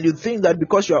and you think that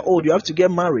because you are old, you have to get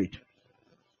married.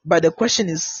 But the question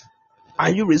is,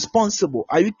 are you responsible?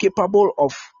 Are you capable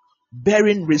of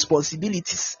bearing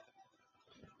responsibilities?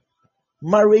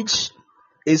 Marriage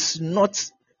is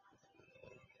not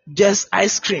just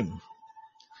ice cream.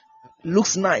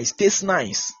 Looks nice, tastes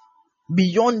nice.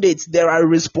 Beyond it, there are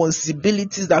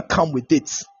responsibilities that come with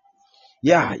it.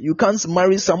 Yeah, you can't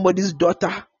marry somebody's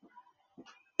daughter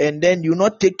and then you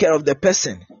not take care of the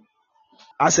person.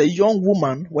 As a young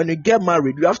woman, when you get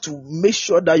married, you have to make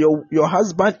sure that your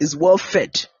husband is well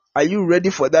fed. Are you ready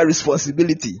for that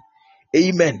responsibility?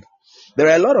 Amen. There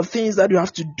are a lot of things that you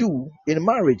have to do in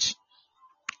marriage.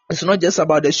 It's not just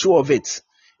about the show of it.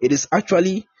 It is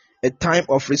actually a time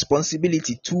of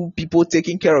responsibility. Two people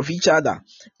taking care of each other.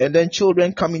 And then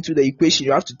children come into the equation.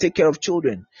 You have to take care of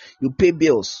children. You pay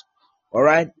bills. All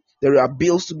right? There are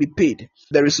bills to be paid.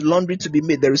 There is laundry to be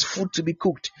made. There is food to be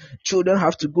cooked. Children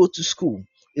have to go to school.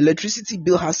 Electricity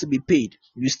bill has to be paid.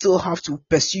 You still have to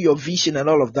pursue your vision and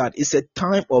all of that. It's a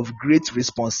time of great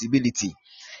responsibility.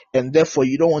 And therefore,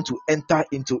 you don't want to enter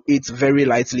into it very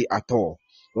lightly at all.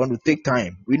 You want to take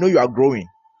time. We know you are growing.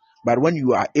 But when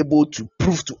you are able to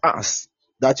prove to us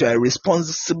that you are a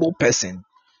responsible person,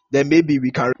 then maybe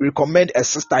we can recommend a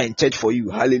sister in church for you.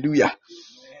 Hallelujah.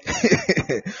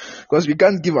 Because we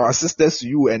can't give our sisters to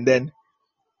you and then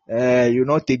you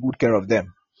not take good care of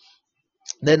them.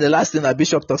 Then the last thing that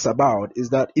Bishop talks about is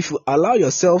that if you allow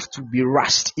yourself to be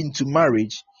rushed into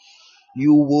marriage,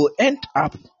 you will end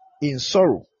up in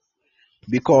sorrow,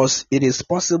 because it is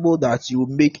possible that you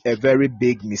make a very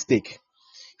big mistake.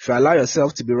 If you allow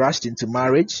yourself to be rushed into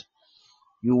marriage,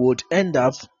 you would end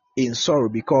up in sorrow,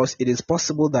 because it is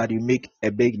possible that you make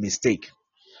a big mistake.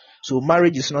 So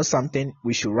marriage is not something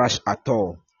we should rush at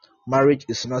all. Marriage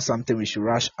is not something we should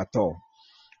rush at all.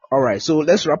 All right, so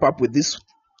let's wrap up with this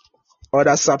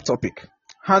other subtopic: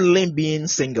 handling being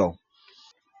single.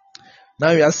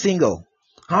 Now you are single.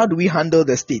 How do we handle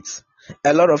the states?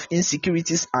 A lot of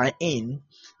insecurities are in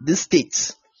these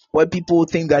states, where people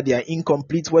think that they are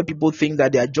incomplete, where people think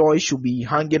that their joy should be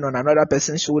hanging on another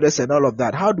person's shoulders and all of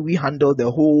that. How do we handle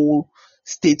the whole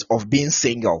state of being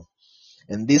single?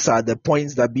 And these are the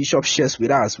points that Bishop shares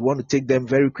with us. We want to take them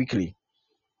very quickly.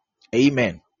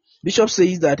 Amen. Bishop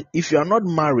says that if you are not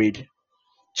married,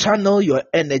 channel your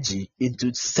energy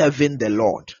into serving the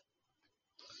Lord.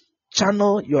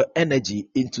 Channel your energy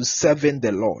into serving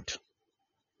the Lord.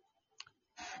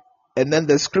 And then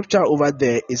the scripture over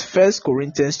there is 1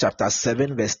 Corinthians chapter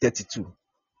 7 verse 32.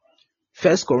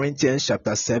 1 Corinthians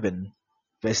chapter 7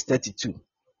 verse 32.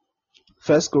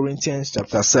 1 Corinthians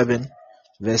chapter 7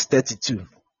 verse 32.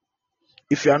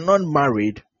 If you are not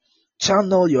married,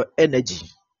 channel your energy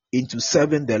into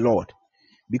serving the Lord.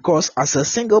 Because as a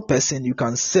single person, you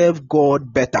can serve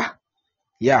God better.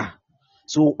 Yeah.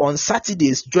 So on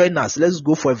Saturdays, join us. Let's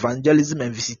go for evangelism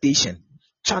and visitation.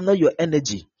 Channel your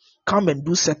energy. Come and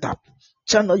do setup.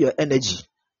 Channel your energy.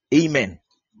 Amen.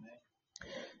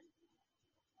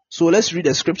 So let's read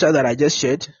the scripture that I just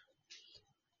shared.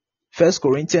 1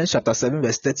 Corinthians chapter 7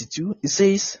 verse 32. It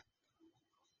says,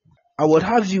 I would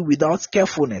have you without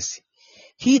carefulness.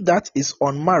 He that is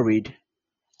unmarried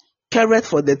careth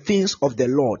for the things of the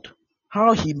Lord,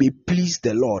 how he may please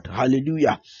the Lord.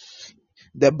 Hallelujah.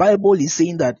 The Bible is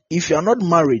saying that if you are not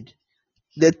married,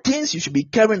 the things you should be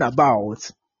caring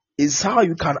about is how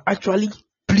you can actually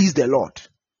please the Lord,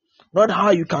 not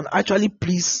how you can actually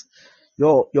please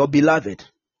your beloved.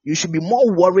 You should be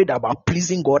more worried about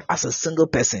pleasing God as a single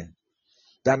person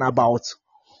than about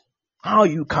how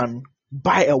you can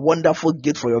buy a wonderful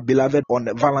gift for your beloved on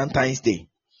Valentine's Day.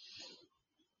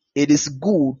 It is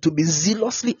good to be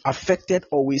zealously affected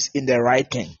always in the right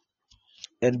thing.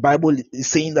 And Bible is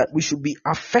saying that we should be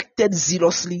affected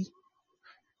zealously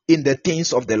in the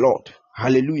things of the Lord.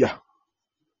 Hallelujah.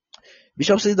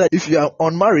 Bishop says that if you are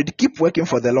unmarried, keep working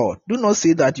for the Lord. Do not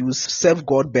say that you will serve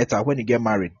God better when you get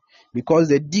married, because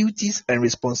the duties and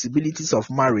responsibilities of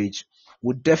marriage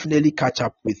will definitely catch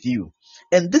up with you.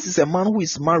 And this is a man who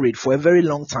is married for a very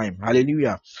long time.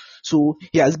 Hallelujah. So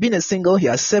he has been a single, he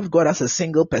has served God as a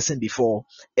single person before,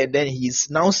 and then he is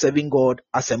now serving God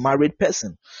as a married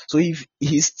person. So if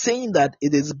he's saying that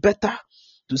it is better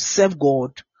to serve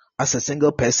God as a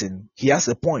single person, he has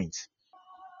a point.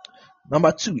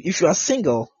 Number 2, if you are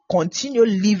single, continue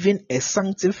living a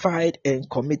sanctified and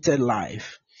committed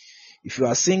life. If you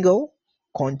are single,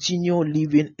 continue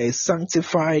living a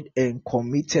sanctified and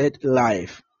committed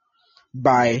life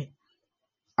by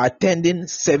attending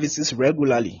services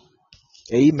regularly.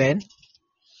 Amen.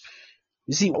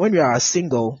 You see, when you are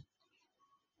single,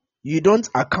 you don't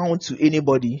account to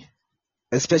anybody,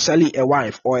 especially a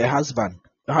wife or a husband,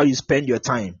 how you spend your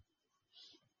time.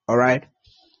 All right.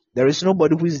 There is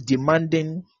nobody who is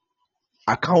demanding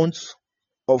accounts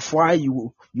of why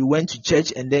you went to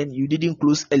church and then you didn't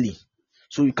close early.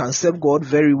 So you can serve God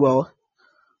very well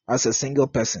as a single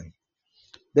person.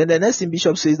 Then the next thing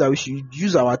Bishop says that we should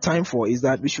use our time for is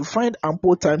that we should find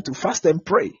ample time to fast and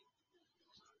pray.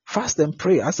 Fast and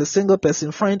pray. As a single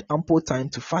person, find ample time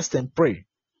to fast and pray.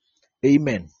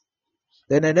 Amen.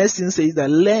 Then the next thing says that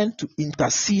learn to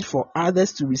intercede for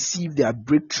others to receive their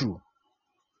breakthrough.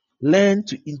 Learn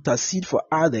to intercede for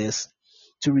others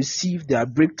to receive their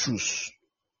breakthroughs.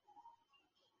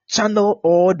 Channel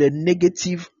all the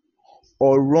negative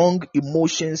or wrong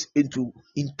emotions into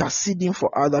interceding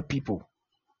for other people.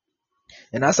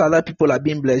 And as other people are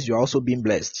being blessed, you are also being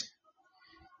blessed.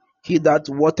 He that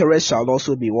watereth shall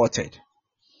also be watered.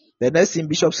 The next thing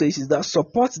Bishop says is that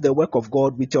support the work of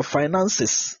God with your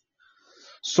finances.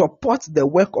 Support the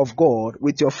work of God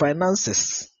with your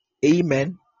finances.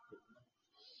 Amen.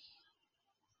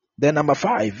 Then number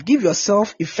 5, give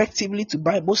yourself effectively to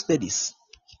Bible studies.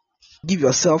 Give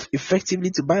yourself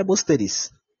effectively to Bible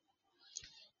studies.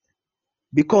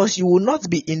 Because you will not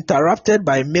be interrupted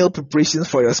by meal preparations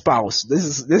for your spouse.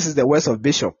 This is the words of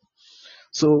Bishop.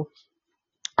 So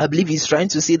I believe he's trying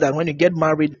to say that when you get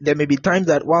married, there may be times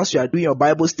that whilst you are doing your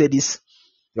Bible studies,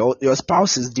 your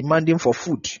spouse is demanding for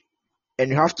food,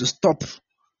 and you have to stop.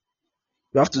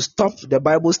 You have to stop the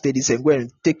Bible studies and go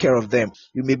and take care of them.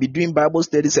 You may be doing Bible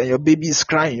studies and your baby is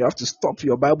crying. You have to stop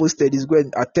your Bible studies, go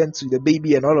and attend to the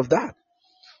baby and all of that.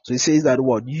 So he says that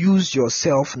what? Use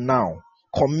yourself now.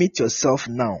 Commit yourself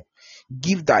now.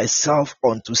 Give thyself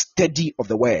unto study of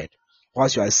the word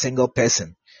whilst you are a single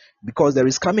person. Because there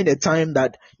is coming a time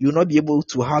that you will not be able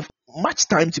to have much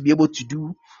time to be able to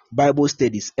do Bible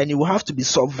studies. And you will have to be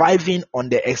surviving on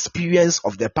the experience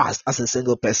of the past as a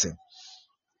single person.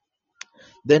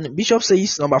 Then Bishop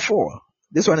says number 4.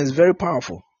 This one is very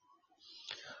powerful.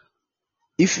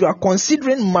 If you are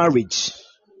considering marriage,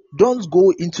 don't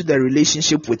go into the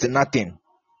relationship with nothing.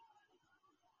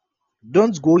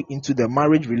 Don't go into the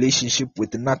marriage relationship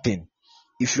with nothing.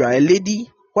 If you are a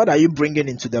lady, what are you bringing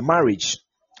into the marriage?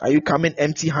 Are you coming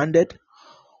empty-handed?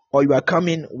 Or you are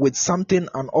coming with something,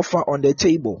 an offer on the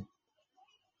table?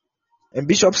 And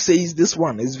Bishop says this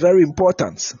one is very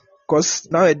important, because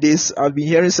nowadays I've been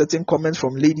hearing certain comments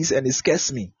from ladies and it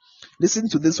scares me. Listen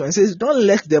to this one. It says, don't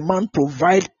let the man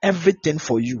provide everything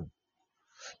for you.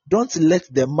 Don't let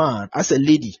the man, as a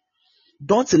lady,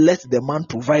 don't let the man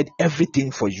provide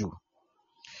everything for you.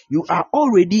 You are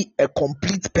already a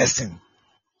complete person.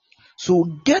 So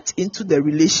get into the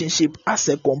relationship as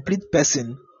a complete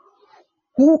person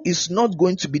who is not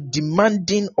going to be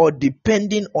demanding or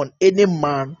depending on any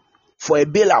man for a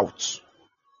bailout.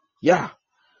 Yeah.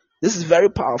 This is very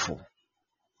powerful.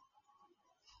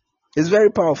 It's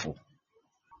very powerful.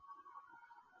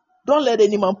 Don't let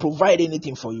any man provide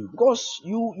anything for you, because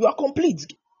you are complete.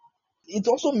 It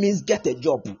also means get a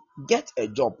job. Get a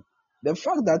job. The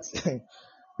fact that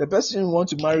the person you want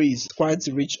to marry is quite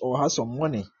rich or has some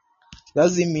money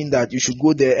doesn't mean that you should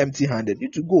go there empty-handed. You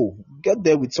should go. Get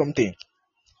there with something.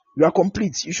 You are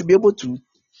complete. You should be able to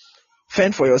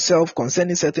fend for yourself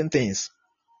concerning certain things.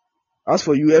 As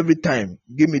for you, every time,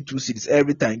 give me 2 cedis.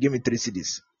 Every time, give me 3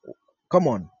 cedis. Come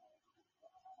on.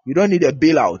 You don't need a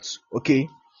bailout, okay?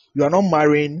 You are not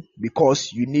marrying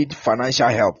because you need financial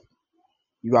help.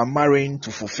 You are marrying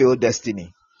to fulfill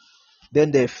destiny.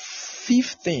 Then the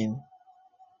fifth thing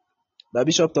that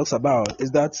Bishop talks about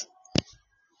is that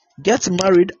get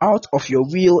married out of your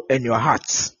will and your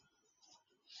heart.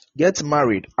 Get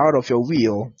married out of your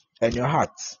will and your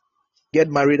heart. Get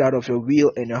married out of your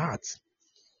will and your heart.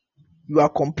 You are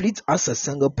complete as a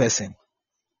single person.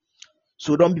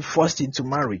 So don't be forced into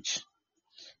marriage.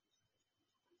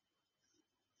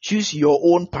 Choose your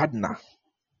own partner.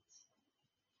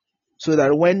 So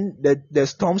that when the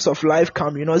storms of life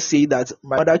come, you not say that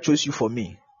my mother chose you for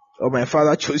me or my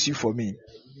father chose you for me.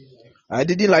 I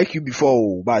didn't like you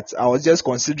before, but I was just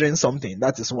considering something.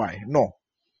 That is why. No.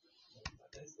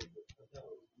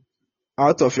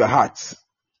 Out of your heart.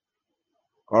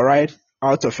 Alright?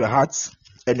 Out of your heart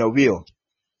and your will.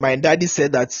 My daddy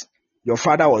said that your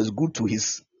father was good to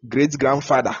his great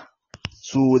grandfather.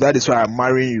 So that is why I'm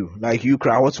marrying you. Like you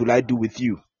cry, what will I do with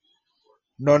you?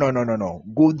 No.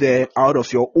 Go there out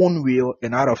of your own will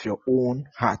and out of your own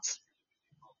heart.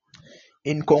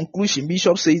 In conclusion,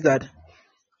 Bishop says that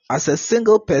as a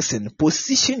single person,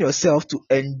 position yourself to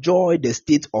enjoy the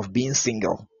state of being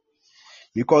single.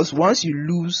 Because once you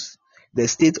lose the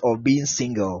state of being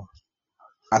single,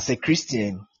 as a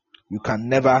Christian, you can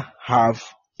never have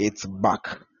it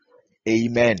back.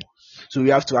 Amen. So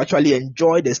you have to actually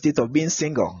enjoy the state of being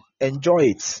single. Enjoy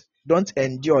it. Don't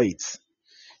enjoy it.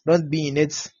 Don't be in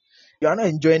it. You are not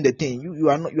enjoying the thing. You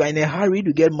are in a hurry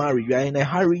to get married. You are in a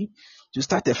hurry to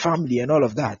start a family and all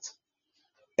of that.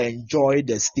 Enjoy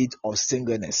the state of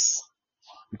singleness.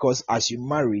 Because as you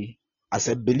marry, as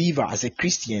a believer, as a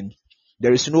Christian,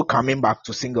 there is no coming back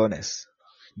to singleness.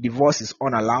 Divorce is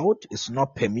unallowed. It's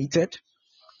not permitted.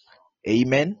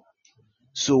 Amen.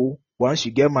 So once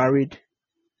you get married,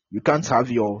 you can't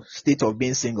have your state of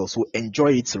being single. So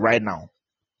enjoy it right now.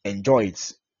 Enjoy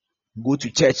it. Go to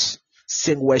church,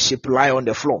 sing worship, lie on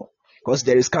the floor. Because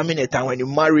there is coming a time when you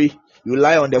marry, you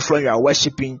lie on the floor, you are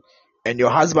worshiping, and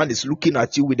your husband is looking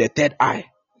at you with a third eye,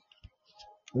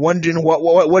 wondering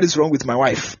what is wrong with my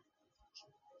wife.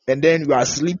 And then you are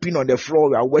sleeping on the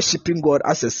floor, you are worshiping God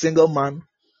as a single man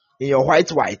in your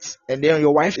white, and then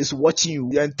your wife is watching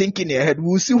you and thinking in her head,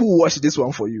 we'll see who watched this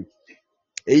one for you.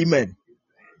 Amen.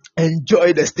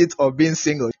 Enjoy the state of being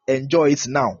single. Enjoy it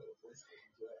now.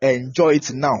 Enjoy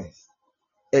it now.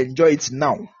 Enjoy it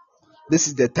now. This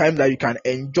is the time that you can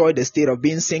enjoy the state of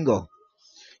being single.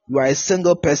 You are a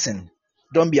single person.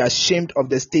 Don't be ashamed of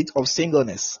the state of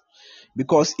singleness,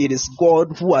 because it is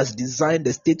God who has designed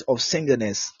the state of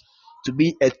singleness to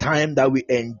be a time that we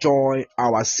enjoy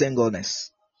our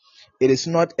singleness. It is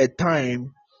not a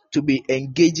time to be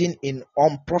engaging in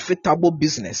unprofitable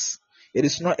business. It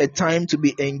is not a time to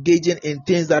be engaging in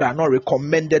things that are not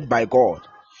recommended by God.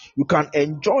 You can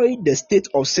enjoy the state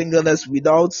of singleness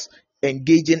without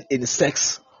engaging in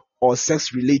sex or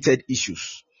sex-related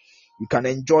issues. You can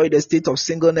enjoy the state of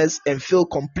singleness and feel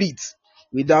complete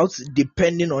without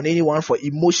depending on anyone for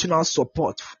emotional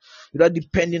support, without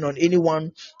depending on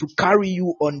anyone to carry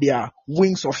you on their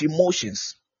wings of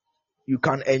emotions. You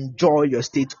can enjoy your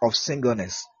state of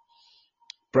singleness.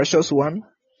 Precious one,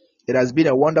 it has been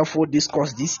a wonderful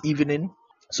discourse this evening.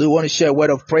 So you want to share a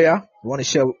word of prayer? You want to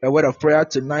share a word of prayer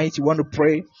tonight? You want to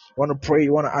pray?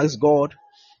 You want to ask God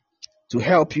to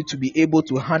help you to be able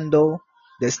to handle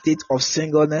the state of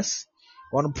singleness?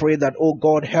 You want to pray that, oh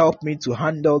God, help me to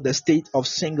handle the state of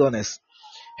singleness.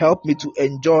 Help me to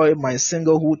enjoy my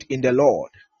singlehood in the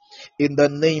Lord. In the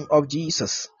name of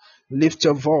Jesus, lift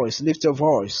your voice, lift your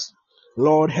voice.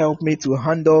 Lord, help me to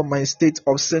handle my state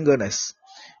of singleness.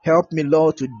 Help me,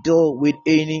 Lord, to deal with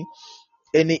any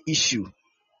issue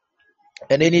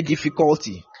and any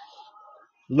difficulty,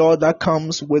 Lord, that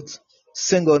comes with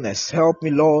singleness. Help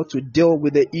me, Lord, to deal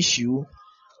with the issue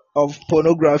of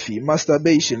pornography,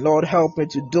 masturbation. Lord, help me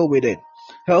to deal with it.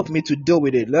 Help me to deal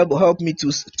with it. Help me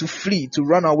to flee, to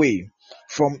run away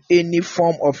from any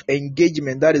form of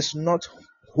engagement that is not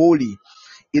holy.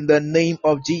 In the name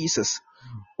of Jesus.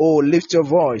 Oh, lift your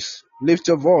voice, lift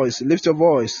your voice, lift your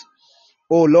voice.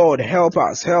 Oh Lord, help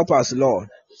us, Lord.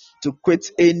 to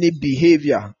quit any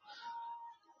behavior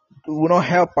that will not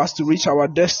help us to reach our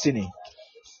destiny.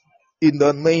 In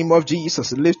the name of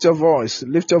Jesus, lift your voice,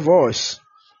 lift your voice,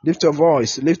 lift your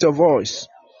voice, lift your voice.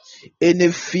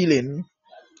 Any feeling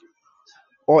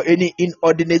or any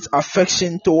inordinate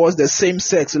affection towards the same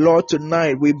sex, Lord,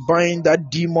 tonight we bind that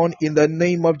demon in the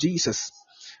name of Jesus.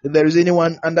 If there is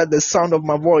anyone under the sound of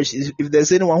my voice, if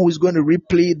there's anyone who is going to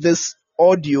replay this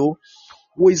audio,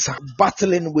 who is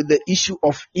battling with the issue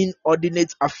of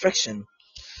inordinate affection,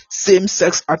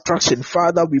 same-sex attraction,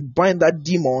 Father, we bind that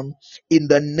demon in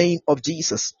the name of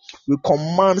Jesus. We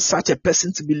command such a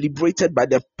person to be liberated by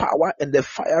the power and the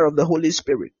fire of the Holy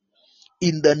Spirit.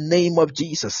 In the name of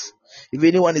Jesus. If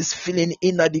anyone is feeling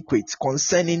inadequate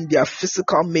concerning their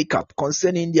physical makeup,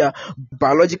 concerning their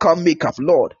biological makeup,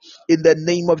 Lord, in the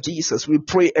name of Jesus, we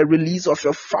pray a release of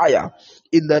your fire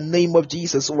in the name of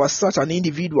Jesus over such an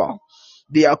individual.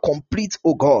 They are complete,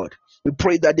 oh God. We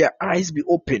pray that their eyes be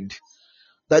opened,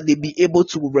 that they be able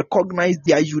to recognize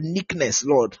their uniqueness,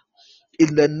 Lord,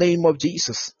 in the name of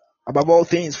Jesus. Above all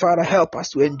things, Father, help us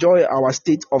to enjoy our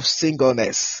state of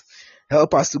singleness.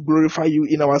 Help us to glorify you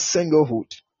in our singlehood.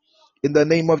 In the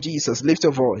name of Jesus, lift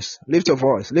your voice, lift your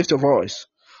voice, lift your voice.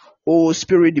 Oh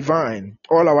Spirit divine,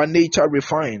 all our nature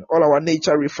refine, all our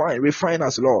nature refine. Refine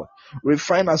us, Lord.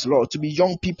 Refine us, Lord, to be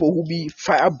young people who be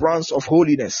firebrands of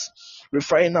holiness.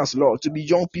 Refine us, Lord, to be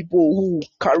young people who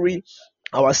carry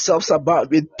ourselves about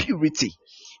with purity.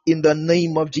 In the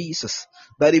name of Jesus,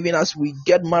 that even as we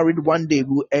get married one day,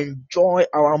 we'll enjoy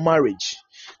our marriage,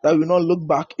 that we will not look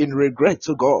back in regret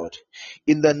to God.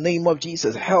 In the name of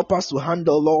Jesus, help us to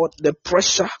handle, Lord, the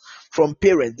pressure from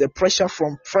parents, the pressure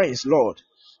from friends, Lord,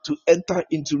 to enter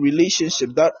into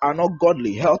relationships that are not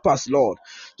godly. Help us, Lord,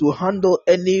 to handle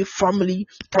any family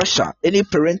pressure, any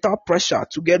parental pressure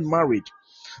to get married,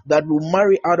 that will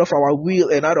marry out of our will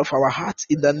and out of our hearts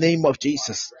in the name of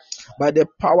Jesus. By the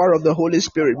power of the Holy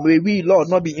Spirit, may we, Lord,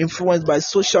 not be influenced by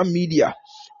social media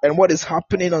and what is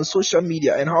happening on social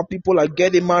media and how people are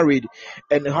getting married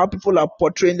and how people are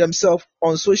portraying themselves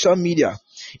on social media.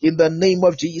 In the name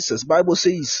of Jesus, Bible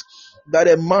says that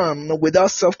a man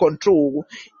without self-control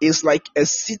is like a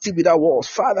city without walls.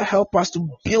 Father, help us to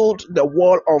build the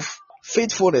wall of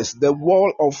faithfulness, the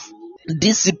wall of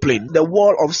discipline, the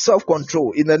wall of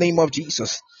self-control in the name of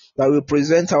Jesus, that we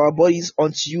present our bodies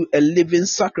unto you a living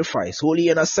sacrifice, holy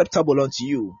and acceptable unto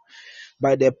you,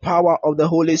 by the power of the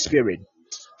Holy Spirit.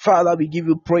 Father, we give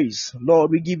you praise. Lord,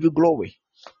 we give you glory.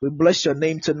 We bless your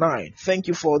name tonight. Thank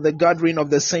you for the gathering of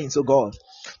the saints, oh God.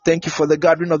 Thank you for the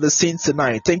gathering of the saints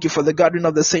tonight. Thank you for the gathering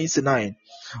of the saints tonight.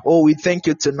 Oh, we thank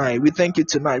you tonight. We thank you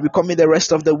tonight. We commit the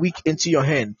rest of the week into your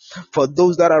hand. For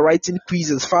those that are writing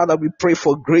quizzes, Father, we pray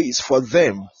for grace for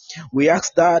them. We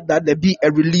ask that there be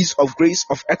a release of grace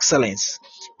of excellence.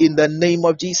 In the name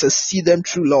of Jesus, see them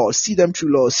through, Lord. See them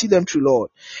through, Lord. See them through,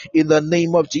 Lord. In the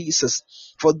name of Jesus.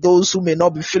 For those who may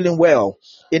not be feeling well,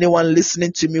 anyone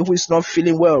listening to me who is not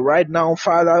feeling well right now,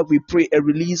 Father, we pray a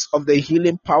release of the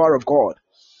healing power of God.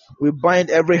 We bind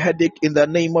every headache in the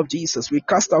name of Jesus. We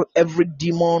cast out every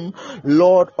demon,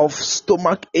 Lord, of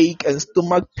stomach ache and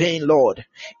stomach pain, Lord.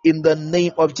 In the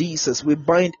name of Jesus, we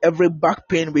bind every back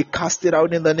pain. We cast it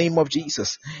out in the name of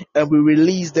Jesus. And we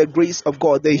release the grace of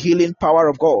God, the healing power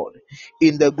of God,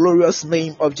 in the glorious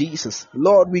name of Jesus.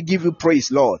 Lord, we give you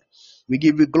praise, Lord. We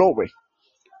give you glory.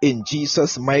 In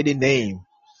Jesus' mighty name.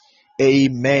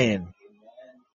 Amen.